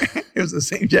me? It was the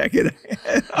same jacket I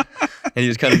had. And he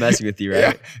was kind of messing with you, right?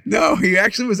 Yeah. No, he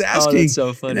actually was asking. Oh, that's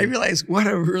so funny. And I realized what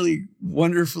a really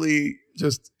wonderfully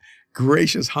just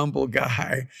gracious, humble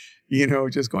guy, you know,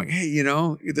 just going, hey, you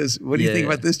know, what do you think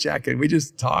about this jacket? And we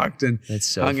just talked and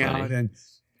hung out.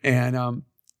 And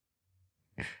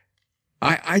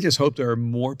I just hope there are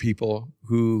more people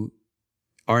who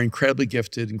are incredibly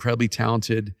gifted, incredibly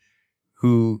talented,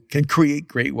 who can create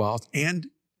great wealth and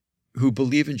who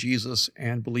believe in Jesus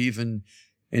and believe in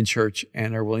church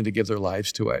and are willing to give their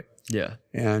lives to it. Yeah.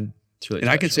 And really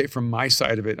I can say from my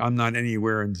side of it, I'm not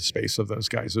anywhere in the space of those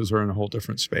guys. Those are in a whole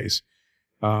different space.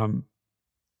 I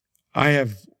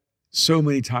have so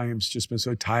many times just been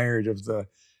so tired of the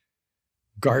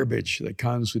garbage that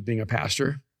comes with being a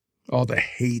pastor, all the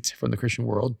hate from the Christian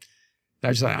world. I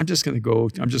just thought, I'm just going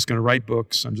to write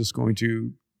books. I'm just going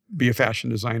to be a fashion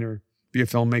designer, be a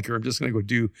filmmaker. I'm just going to go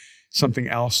do something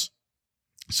else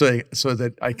so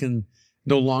that I can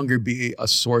no longer be a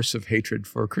source of hatred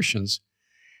for Christians.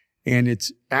 And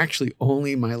it's actually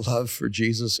only my love for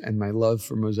Jesus and my love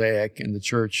for Mosaic and the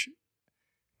church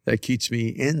that keeps me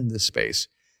in this space.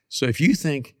 So if you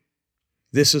think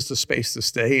this is the space to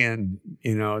stay in,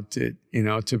 to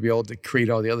be able to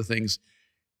create all the other things,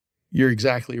 you're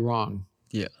exactly wrong.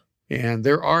 Yeah. And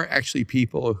there are actually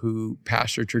people who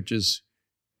pastor churches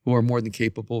who are more than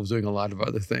capable of doing a lot of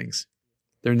other things.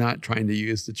 They're not trying to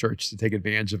use the church to take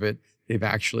advantage of it. They've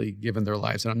actually given their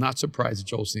lives. And I'm not surprised that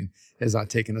Joel Osteen has not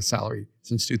taken a salary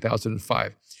since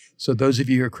 2005. So those of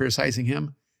you who are criticizing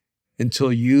him,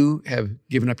 until you have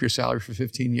given up your salary for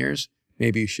 15 years,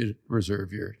 maybe you should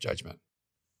reserve your judgment.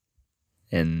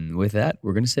 And with that,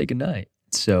 we're going to say goodnight.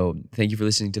 So thank you for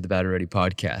listening to the Battle Ready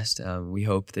podcast. We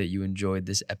hope that you enjoyed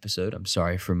this episode. I'm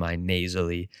sorry for my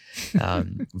nasally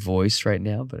voice right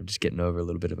now, but I'm just getting over a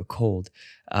little bit of a cold.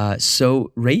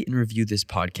 So rate and review this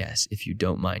podcast if you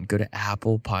don't mind. Go to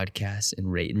Apple Podcasts and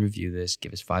rate and review this.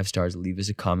 Give us 5 stars. Leave us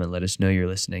a comment. Let us know you're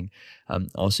listening.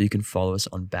 Also, you can follow us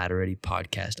on Battle Ready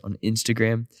Podcast on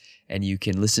Instagram, and you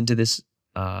can listen to this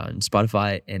on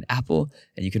Spotify and Apple,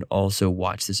 and you can also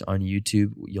watch this on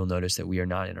YouTube. You'll notice that we are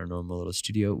not in our normal little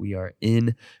studio. We are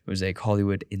in Mosaic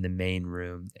Hollywood in the main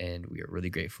room, and we are really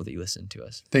grateful that you listened to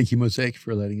us. Thank you, Mosaic,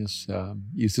 for letting us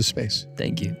use this space.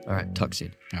 Thank you. All right, talk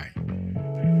soon. All right.